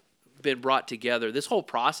have been brought together. This whole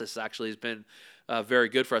process actually has been very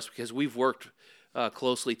good for us because we've worked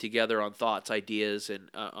closely together on thoughts, ideas, and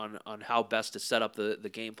on how best to set up the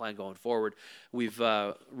game plan going forward. We've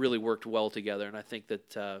really worked well together, and I think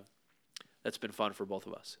that that's been fun for both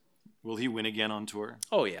of us. Will he win again on tour?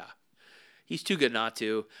 Oh yeah. He's too good not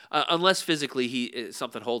to, unless physically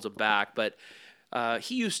something holds him back. But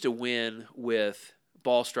he used to win with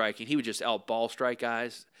ball striking. He would just out ball strike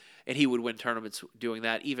guys, and he would win tournaments doing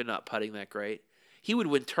that, even not putting that great. He would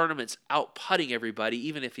win tournaments out putting everybody,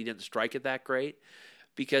 even if he didn't strike it that great,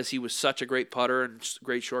 because he was such a great putter and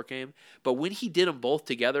great short game. But when he did them both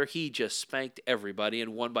together, he just spanked everybody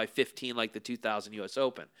and won by 15 like the 2000 U.S.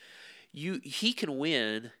 Open. He can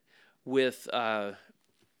win with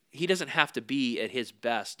he doesn't have to be at his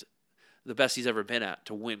best, the best he's ever been at,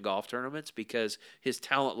 to win golf tournaments because his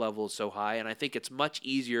talent level is so high. And I think it's much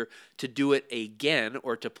easier to do it again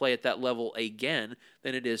or to play at that level again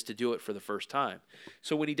than it is to do it for the first time.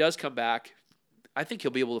 So when he does come back, I think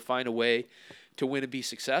he'll be able to find a way to win and be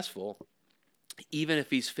successful, even if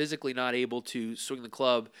he's physically not able to swing the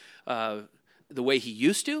club the way he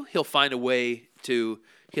used to. He'll find a way to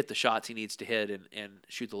hit the shots he needs to hit and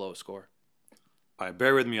shoot the lowest score. All right,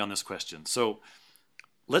 bear with me on this question. So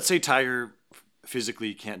let's say Tiger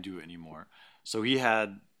physically can't do it anymore. So he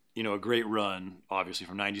had, a great run, obviously,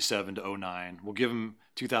 from 97 to 09. We'll give him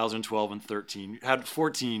 2012 and 13. Had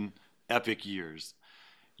 14 epic years.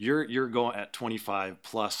 You're going at 25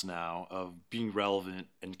 plus now of being relevant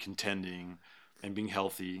and contending and being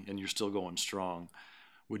healthy, and you're still going strong.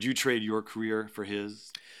 Would you trade your career for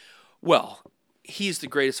his? Well, he's the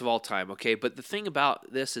greatest of all time, okay? But the thing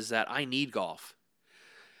about this is that I need golf.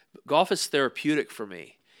 Golf is therapeutic for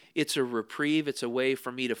me. It's a reprieve. It's a way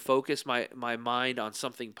for me to focus my mind on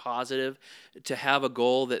something positive, to have a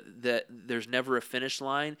goal that there's never a finish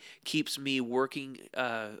line, keeps me working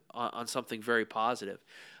on something very positive.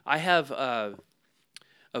 I have a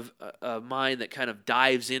mind that kind of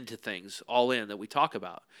dives into things all in that we talk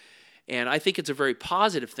about. And I think it's a very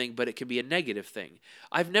positive thing, but it can be a negative thing.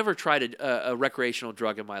 I've never tried a recreational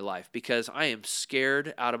drug in my life because I am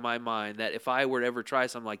scared out of my mind that if I were to ever try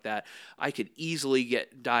something like that, I could easily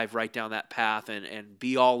dive right down that path and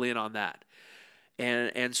be all in on that.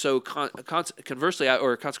 And so consequently,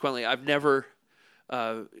 I've never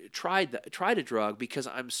tried a drug because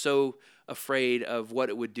I'm so afraid of what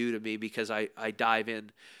it would do to me because I dive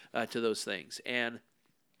in to those things. And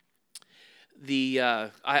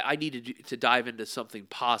I needed to dive into something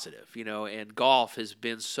positive, and golf has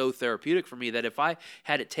been so therapeutic for me that if I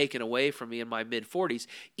had it taken away from me in my mid-40s,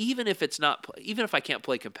 even if I can't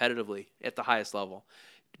play competitively at the highest level,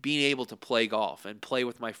 being able to play golf and play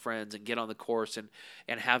with my friends and get on the course and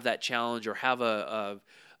have that challenge or have a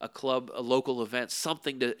club, a local event,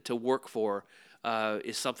 something to work for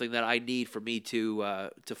is something that I need for me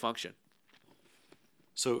to function.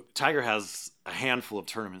 So Tiger has a handful of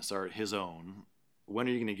tournaments that are his own. When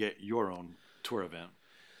are you going to get your own tour event?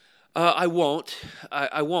 I won't.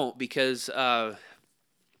 I won't because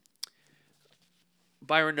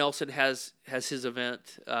Byron Nelson has his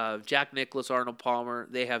event. Jack Nicklaus, Arnold Palmer,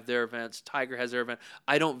 they have their events. Tiger has their event.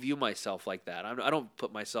 I don't view myself like that. I don't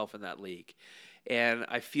put myself in that league. And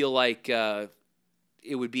I feel like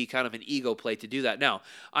it would be kind of an ego play to do that. Now,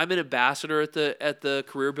 I'm an ambassador at the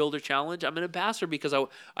Career Builder Challenge. I'm an ambassador because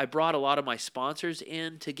I brought a lot of my sponsors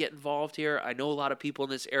in to get involved here. I know a lot of people in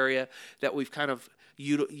this area that we've kind of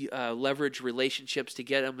leveraged relationships to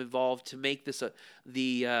get them involved to make this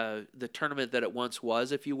the tournament that it once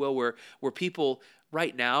was, if you will, where people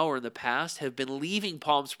right now or in the past have been leaving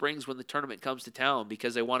Palm Springs when the tournament comes to town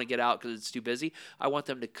because they want to get out because it's too busy. I want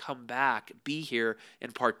them to come back, be here,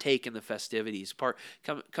 and partake in the festivities.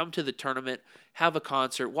 Come to the tournament, have a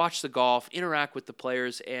concert, watch the golf, interact with the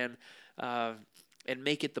players, and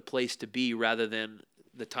make it the place to be rather than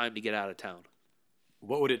the time to get out of town.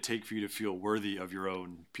 What would it take for you to feel worthy of your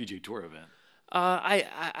own PGA Tour event?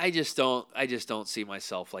 I just don't see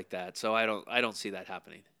myself like that, so I don't see that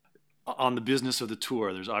happening. On the business of the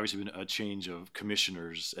tour, there's obviously been a change of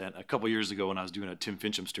commissioners. And a couple of years ago when I was doing a Tim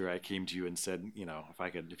Finchem story, I came to you and said,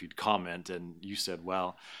 if you'd comment, and you said,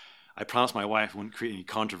 well, I promised my wife I wouldn't create any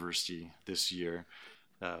controversy this year.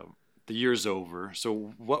 The year's over.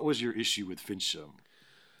 So what was your issue with Finchem?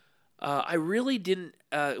 I really didn't.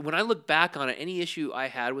 When I look back on it, any issue I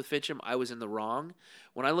had with Fincham, I was in the wrong.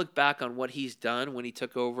 When I look back on what he's done when he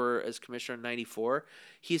took over as commissioner in '94,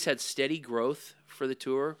 he's had steady growth for the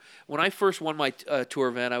tour. When I first won my tour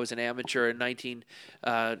event, I was an amateur in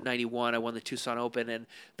 1991. I won the Tucson Open, and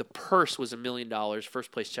the purse was $1 million.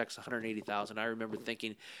 First place check's $180,000. I remember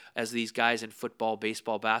thinking, as these guys in football,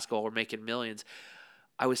 baseball, basketball were making millions,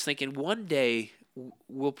 I was thinking one day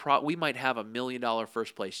we might have $1 million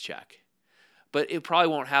first place check. But it probably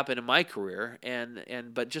won't happen in my career,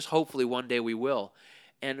 but just hopefully one day we will.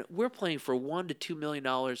 And we're playing for $1 to $2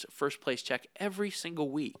 million first place check every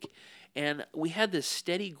single week. And we had this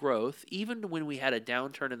steady growth, even when we had a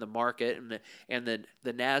downturn in the market and the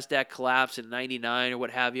NASDAQ collapse in '99 or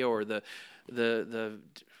what have you, or the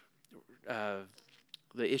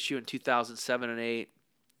issue in 2007 and 2008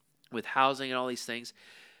 with housing and all these things.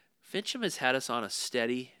 Fincham has had us on a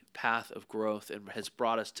steady path of growth and has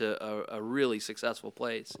brought us to a really successful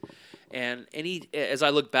place. And as I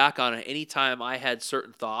look back on it, anytime I had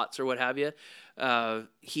certain thoughts or what have you,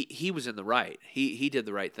 he was in the right. He did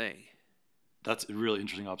the right thing. That's a really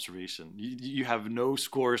interesting observation. You have no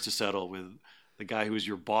scores to settle with the guy who was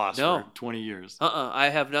your boss No. for 20 years. I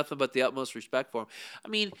have nothing but the utmost respect for him. I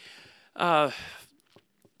mean,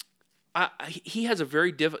 he has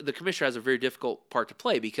the commissioner has a very difficult part to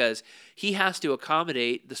play because he has to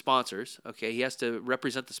accommodate the sponsors. Okay, he has to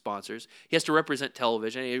represent the sponsors. He has to represent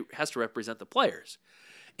television. He has to represent the players.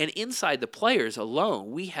 And inside the players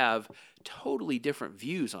alone, we have totally different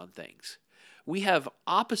views on things. We have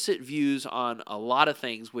opposite views on a lot of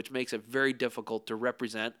things, which makes it very difficult to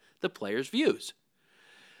represent the players' views.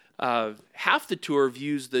 Half the tour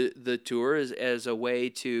views the tour as a way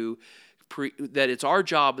to that it's our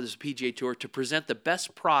job as a PGA Tour to present the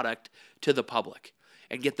best product to the public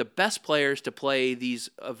and get the best players to play these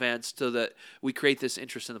events so that we create this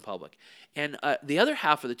interest in the public. And the other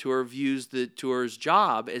half of the tour views the tour's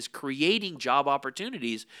job as creating job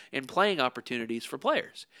opportunities and playing opportunities for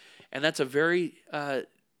players. And that's a very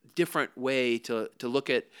different way to look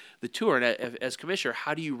at the tour. And as commissioner,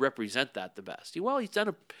 how do you represent that the best? Well, he's done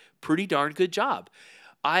a pretty darn good job.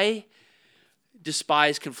 I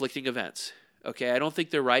despise conflicting events. Okay, I don't think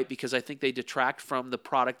they're right because I think they detract from the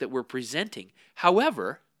product that we're presenting.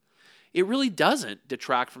 However, it really doesn't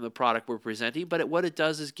detract from the product we're presenting, but what it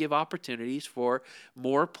does is give opportunities for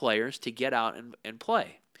more players to get out and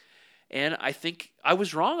play. And I think I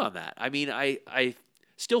was wrong on that. I mean, I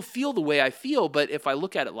still feel the way I feel, but if I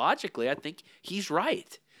look at it logically, I think he's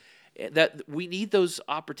right. That we need those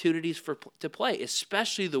opportunities to play,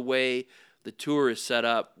 especially the way the tour is set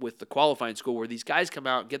up with the qualifying school where these guys come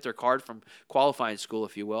out and get their card from qualifying school,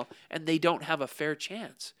 if you will, and they don't have a fair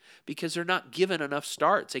chance because they're not given enough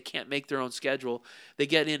starts. They can't make their own schedule. They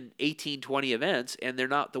get in 18, 20 events, and they're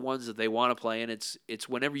not the ones that they want to play, and it's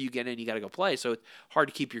whenever you get in, you got to go play, so it's hard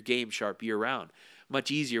to keep your game sharp year-round. Much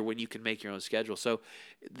easier when you can make your own schedule. So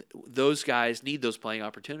those guys need those playing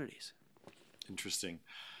opportunities. Interesting.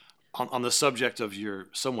 On the subject of your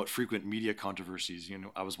somewhat frequent media controversies,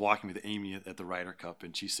 I was walking with Amy at the Ryder Cup,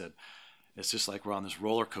 and she said, it's just like we're on this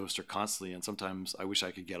roller coaster constantly, and sometimes I wish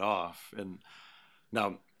I could get off. And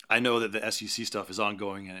now I know that the SEC stuff is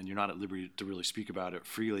ongoing, and you're not at liberty to really speak about it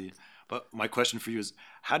freely. But my question for you is,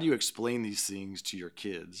 how do you explain these things to your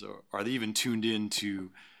kids? Or are they even tuned in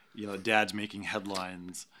to, dad's making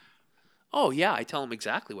headlines? Oh, yeah, I tell them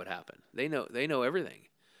exactly what happened. They know everything,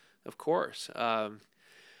 of course.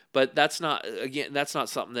 But that's not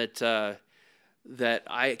something that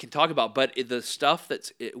I can talk about. But the stuff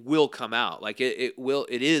it will come out. Like it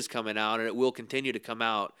is coming out, and it will continue to come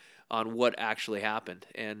out on what actually happened.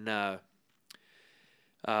 And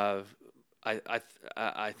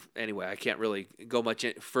anyway, I can't really go much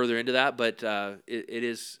further into that. But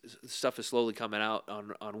stuff is slowly coming out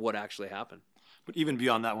on what actually happened. But even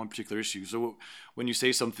beyond that one particular issue, so when you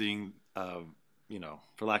say something, for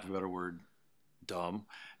lack of a better word, dumb,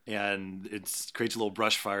 and it creates a little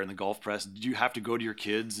brush fire in the golf press, do you have to go to your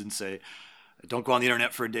kids and say, don't go on the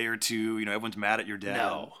internet for a day or two, everyone's mad at your dad?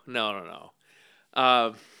 No.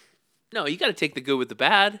 No, you got to take the good with the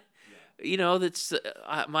bad. Yeah. That's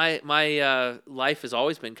my life has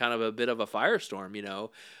always been kind of a bit of a firestorm,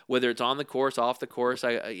 whether it's on the course, off the course.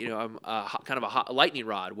 I'm kind of a hot lightning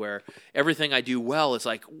rod where everything I do well is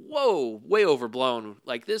like, whoa, way overblown.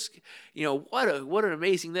 Like this, what an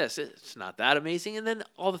amazing this. It's not that amazing. And then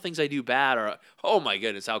all the things I do bad are, oh my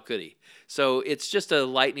goodness, how could he? So it's just a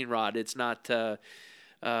lightning rod. It's not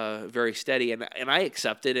very steady, and I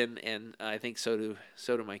accept it, and I think so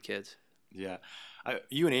do my kids. Yeah.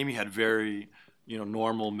 You and Amy had very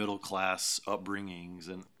normal middle class upbringings,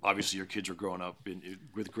 and obviously your kids are growing up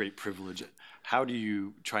with great privilege. How do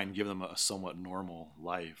you try and give them a somewhat normal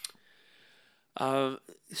life?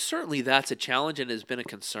 Certainly that's a challenge and has been a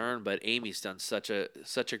concern, but Amy's done such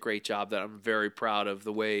a great job that I'm very proud of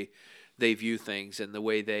the way they view things and the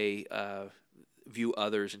way they view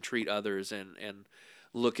others and treat others and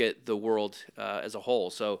look at the world as a whole.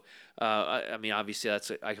 So, I mean, obviously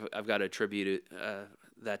I've got to attribute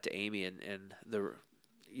that to Amy and the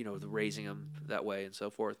the raising them that way and so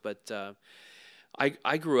forth. But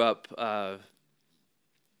I grew up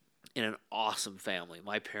in an awesome family.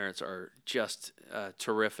 My parents are just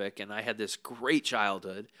terrific, and I had this great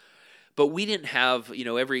childhood. But we didn't have,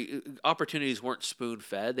 every opportunities weren't spoon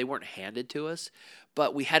fed. They weren't handed to us,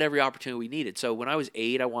 but we had every opportunity we needed. So when I was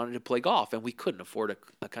 8, I wanted to play golf, and we couldn't afford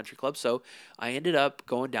a country club. So I ended up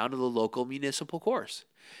going down to the local municipal course.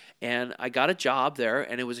 And I got a job there,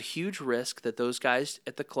 and it was a huge risk that those guys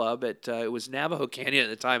at the club it was Navajo Canyon at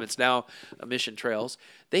the time. It's now Mission Trails.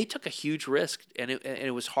 They took a huge risk, and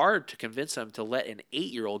it was hard to convince them to let an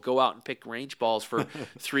 8-year-old go out and pick range balls for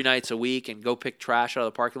 3 nights a week and go pick trash out of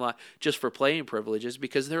the parking lot just for playing privileges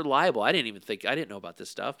because they're liable. I didn't know about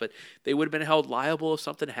this stuff, but they would have been held liable if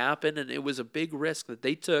something happened, and it was a big risk that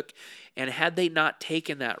they took. And had they not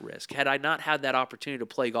taken that risk, had I not had that opportunity to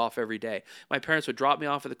play golf every day, my parents would drop me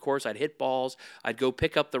off at the course. I'd hit balls. I'd go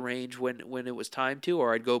pick up the range when it was time to,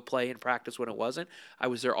 or I'd go play and practice when it wasn't. I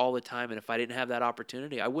was there all the time, and if I didn't have that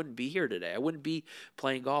opportunity, I wouldn't be here today. I wouldn't be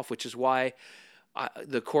playing golf, which is why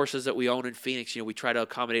the courses that we own in Phoenix, we try to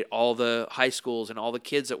accommodate all the high schools and all the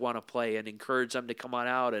kids that want to play and encourage them to come on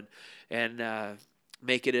out and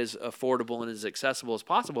make it as affordable and as accessible as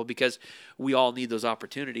possible because we all need those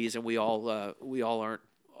opportunities and we all aren't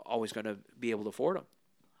always going to be able to afford them.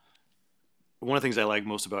 One of the things I like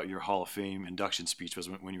most about your Hall of Fame induction speech was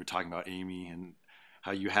when you were talking about Amy and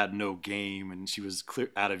how you had no game and she was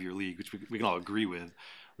clear out of your league, which we can all agree with.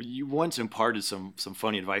 You once imparted some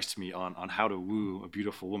funny advice to me on how to woo a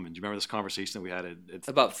beautiful woman. Do you remember this conversation that we had?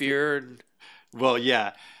 About fear? Well,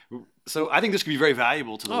 yeah. So I think this could be very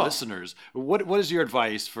valuable to the listeners. What is your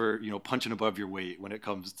advice for punching above your weight when it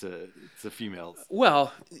comes to females?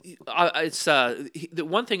 Well, it's the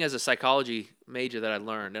one thing as a psychology major that I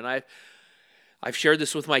learned, and I've shared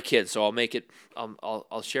this with my kids, so I'll make it.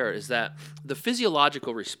 I'll share it. Is that the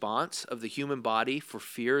physiological response of the human body for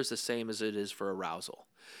fear is the same as it is for arousal.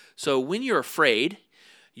 So when you're afraid,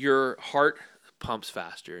 your heart pumps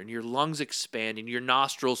faster, and your lungs expand, and your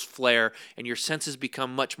nostrils flare, and your senses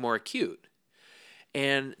become much more acute.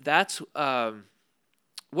 And that's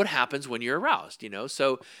what happens when you're aroused.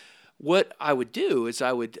 So what I would do is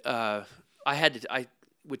I would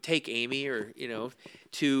take Amy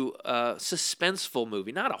to a suspenseful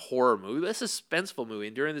movie, not a horror movie, but a suspenseful movie.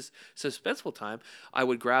 And during this suspenseful time, I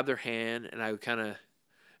would grab their hand and I would kind of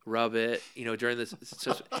rub it, during this,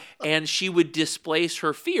 and she would displace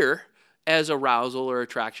her fear as arousal or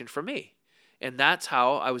attraction for me. And that's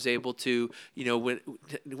how I was able to,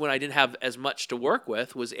 when I didn't have as much to work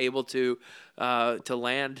with, was able to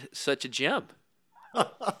land such a gem.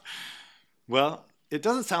 Well, it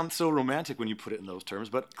doesn't sound so romantic when you put it in those terms,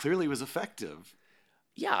 but clearly it was effective.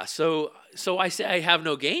 Yeah, so I say I have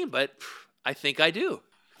no game, but I think I do.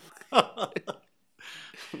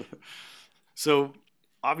 So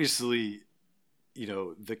obviously,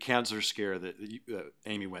 the cancer scare that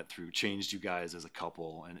Amy went through changed you guys as a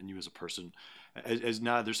couple and you as a person. As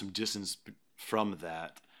now there's some distance from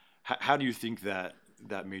that. How do you think that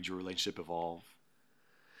made your relationship evolve?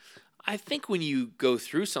 I think when you go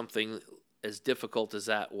through something as difficult as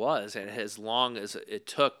that was, and as long as it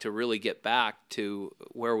took to really get back to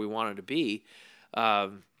where we wanted to be,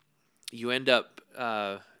 you end up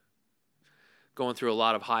going through a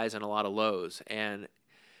lot of highs and a lot of lows. And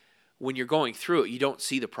when you're going through it, you don't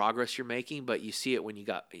see the progress you're making, but you see it when you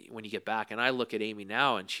get back. And I look at Amy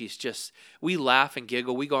now, and we laugh and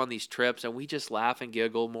giggle. We go on these trips, and we just laugh and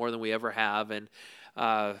giggle more than we ever have. And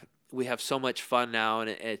we have so much fun now, and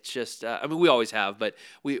it's just, we always have, but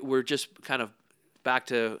we're just kind of back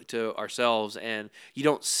to ourselves, and you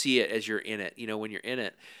don't see it as you're in it. When you're in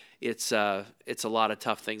it, it's a lot of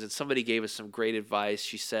tough things. And somebody gave us some great advice.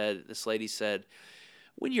 This lady said,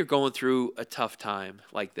 when you're going through a tough time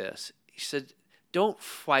like this, she said, don't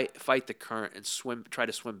fight the current and try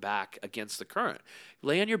to swim back against the current.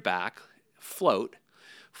 Lay on your back, float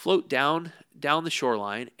down the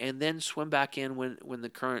shoreline, and then swim back in when the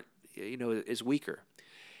current is weaker.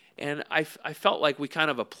 And I felt like we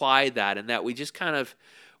kind of applied that, and that we just kind of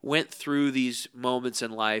went through these moments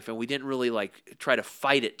in life, and we didn't really try to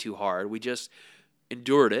fight it too hard. We just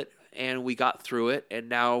endured it, and we got through it, and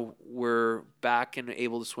now we're back and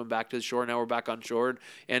able to swim back to the shore. Now we're back on shore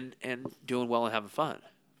and doing well and having fun.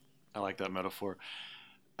 I like that metaphor.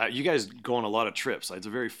 You guys go on a lot of trips. It's a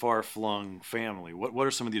very far-flung family. What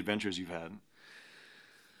are some of the adventures you've had?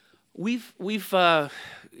 We've had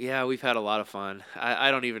a lot of fun. I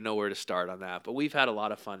don't even know where to start on that, but we've had a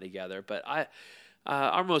lot of fun together. But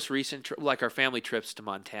our most recent like our family trips to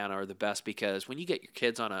Montana are the best, because when you get your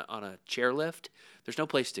kids on a chairlift, there's no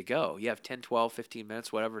place to go. You have 10, 12, 15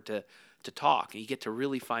 minutes, whatever, to talk, and you get to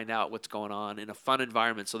really find out what's going on in a fun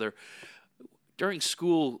environment. So during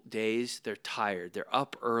school days, they're tired. They're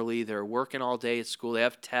up early. They're working all day at school. They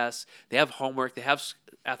have tests. They have homework. They have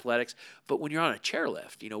athletics. But when you're on a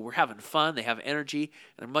chairlift, we're having fun. They have energy,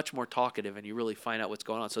 and they're much more talkative, and you really find out what's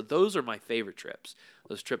going on. So those are my favorite trips,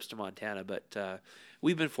 those trips to Montana. But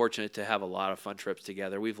we've been fortunate to have a lot of fun trips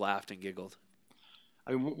together. We've laughed and giggled.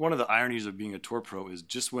 I mean, one of the ironies of being a tour pro is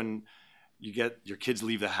just when you get your kids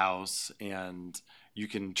leave the house and you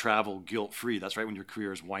can travel guilt-free, that's right when your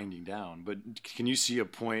career is winding down. But can you see a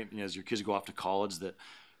point, as your kids go off to college, that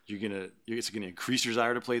it's gonna increase your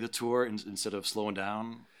desire to play the tour instead of slowing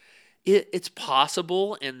down? It's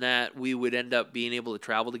possible in that we would end up being able to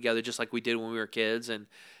travel together just like we did when we were kids, and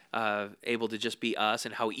able to just be us,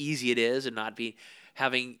 and how easy it is, and not be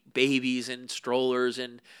having babies and strollers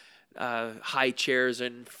and high chairs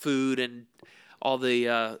and food and all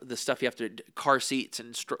the stuff you have to, car seats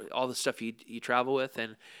and all the stuff you travel with.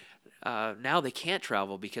 And now they can't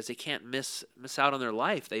travel because they can't miss out on their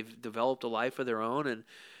life. They've developed a life of their own, and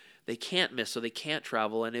they can't miss, so they can't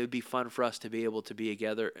travel. And it would be fun for us to be able to be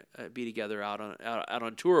together out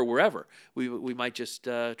on tour or wherever. We might just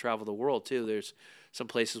travel the world too. There's some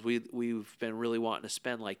places we've been really wanting to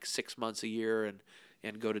spend like 6 months a year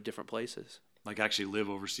and go to different places. Like actually live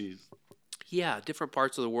overseas. Yeah, different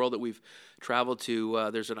parts of the world that we've traveled to.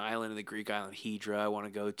 There's an island in the Greek island, Hydra, I want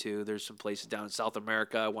to go to. There's some places down in South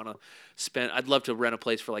America I want to spend. I'd love to rent a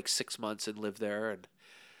place for like 6 months and live there, and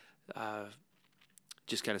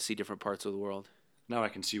just kind of see different parts of the world. Now I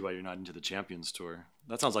can see why you're not into the Champions Tour.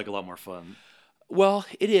 That sounds like a lot more fun. Well,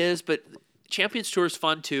 it is, but Champions Tour is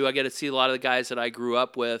fun too. I get to see a lot of the guys that I grew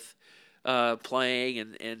up with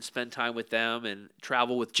playing and spend time with them, and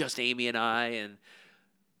travel with just Amy and I, and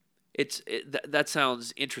that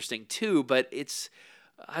sounds interesting too, but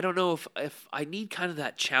I don't know if I need kind of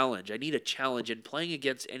that challenge. I need a challenge, and playing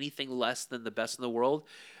against anything less than the best in the world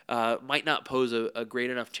might not pose a great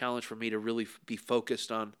enough challenge for me to really be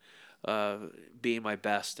focused on being my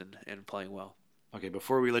best and playing well. Okay,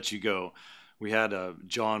 before we let you go, we had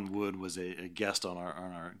John Wood was a guest on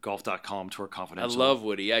our Golf.com Tour Confidential. I love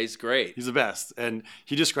Woody. Yeah, he's great. He's the best, and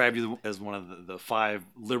he described you as one of the 5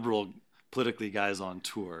 liberal politically guys on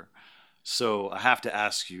tour. So I have to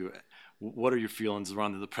ask you, what are your feelings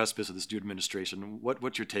around the precipice of this new administration?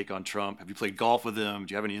 What's your take on Trump? Have you played golf with him?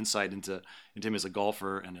 Do you have any insight into him as a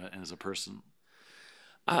golfer and as a person?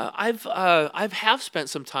 I've spent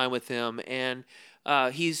some time with him, and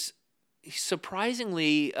he's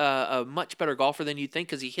surprisingly a much better golfer than you'd think,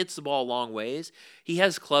 because he hits the ball a long ways. He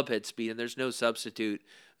has clubhead speed, and there's no substitute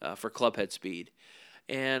for clubhead speed,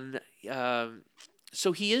 and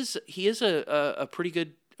so he is a pretty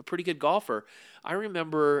good golfer. I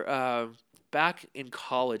remember back in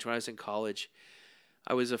college, when I was in college,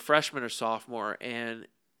 I was a freshman or sophomore, and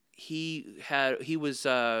he was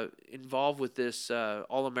involved with this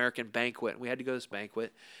All-American banquet, and we had to go to this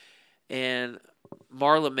banquet, and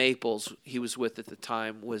Marla Maples, he was with at the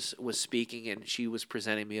time, was speaking, and she was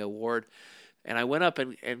presenting me an award, and I went up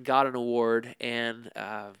and got an award, and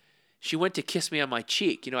she went to kiss me on my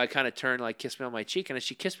cheek. I kind of turned, like, kiss me on my cheek, and as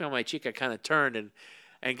she kissed me on my cheek, I kind of turned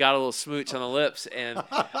and got a little smooch on the lips, and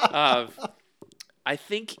I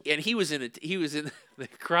think, and he was in the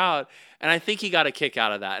crowd, and I think he got a kick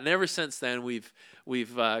out of that. And ever since then, we've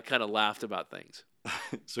kind of laughed about things.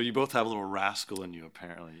 So you both have a little rascal in you,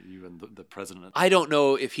 apparently, you and the president. I don't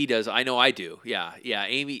know if he does. I know I do. Yeah.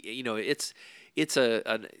 Amy,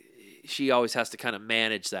 she always has to kind of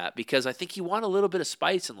manage that, because I think you want a little bit of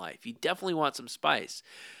spice in life. You definitely want some spice,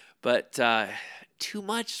 but too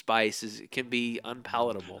much spice can be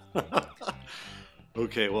unpalatable.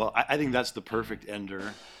 Okay, well, I think that's the perfect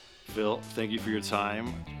ender. Phil, thank you for your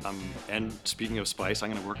time. And speaking of spice, I'm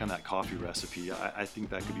going to work on that coffee recipe. I think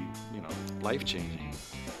that could be, life-changing.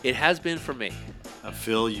 It has been for me.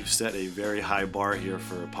 Phil, you've set a very high bar here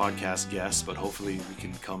for podcast guests, but hopefully we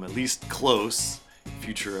can come at least close in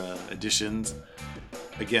future editions.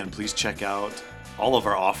 Again, please check out all of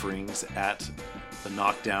our offerings at The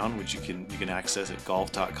Knockdown, which you can access at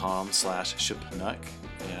golf.com/shipnuck.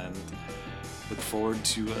 And look forward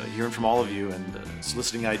to hearing from all of you, and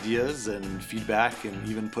soliciting ideas and feedback, and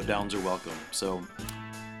even put downs are welcome. So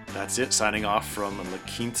that's it. Signing off from La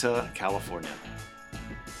Quinta, California.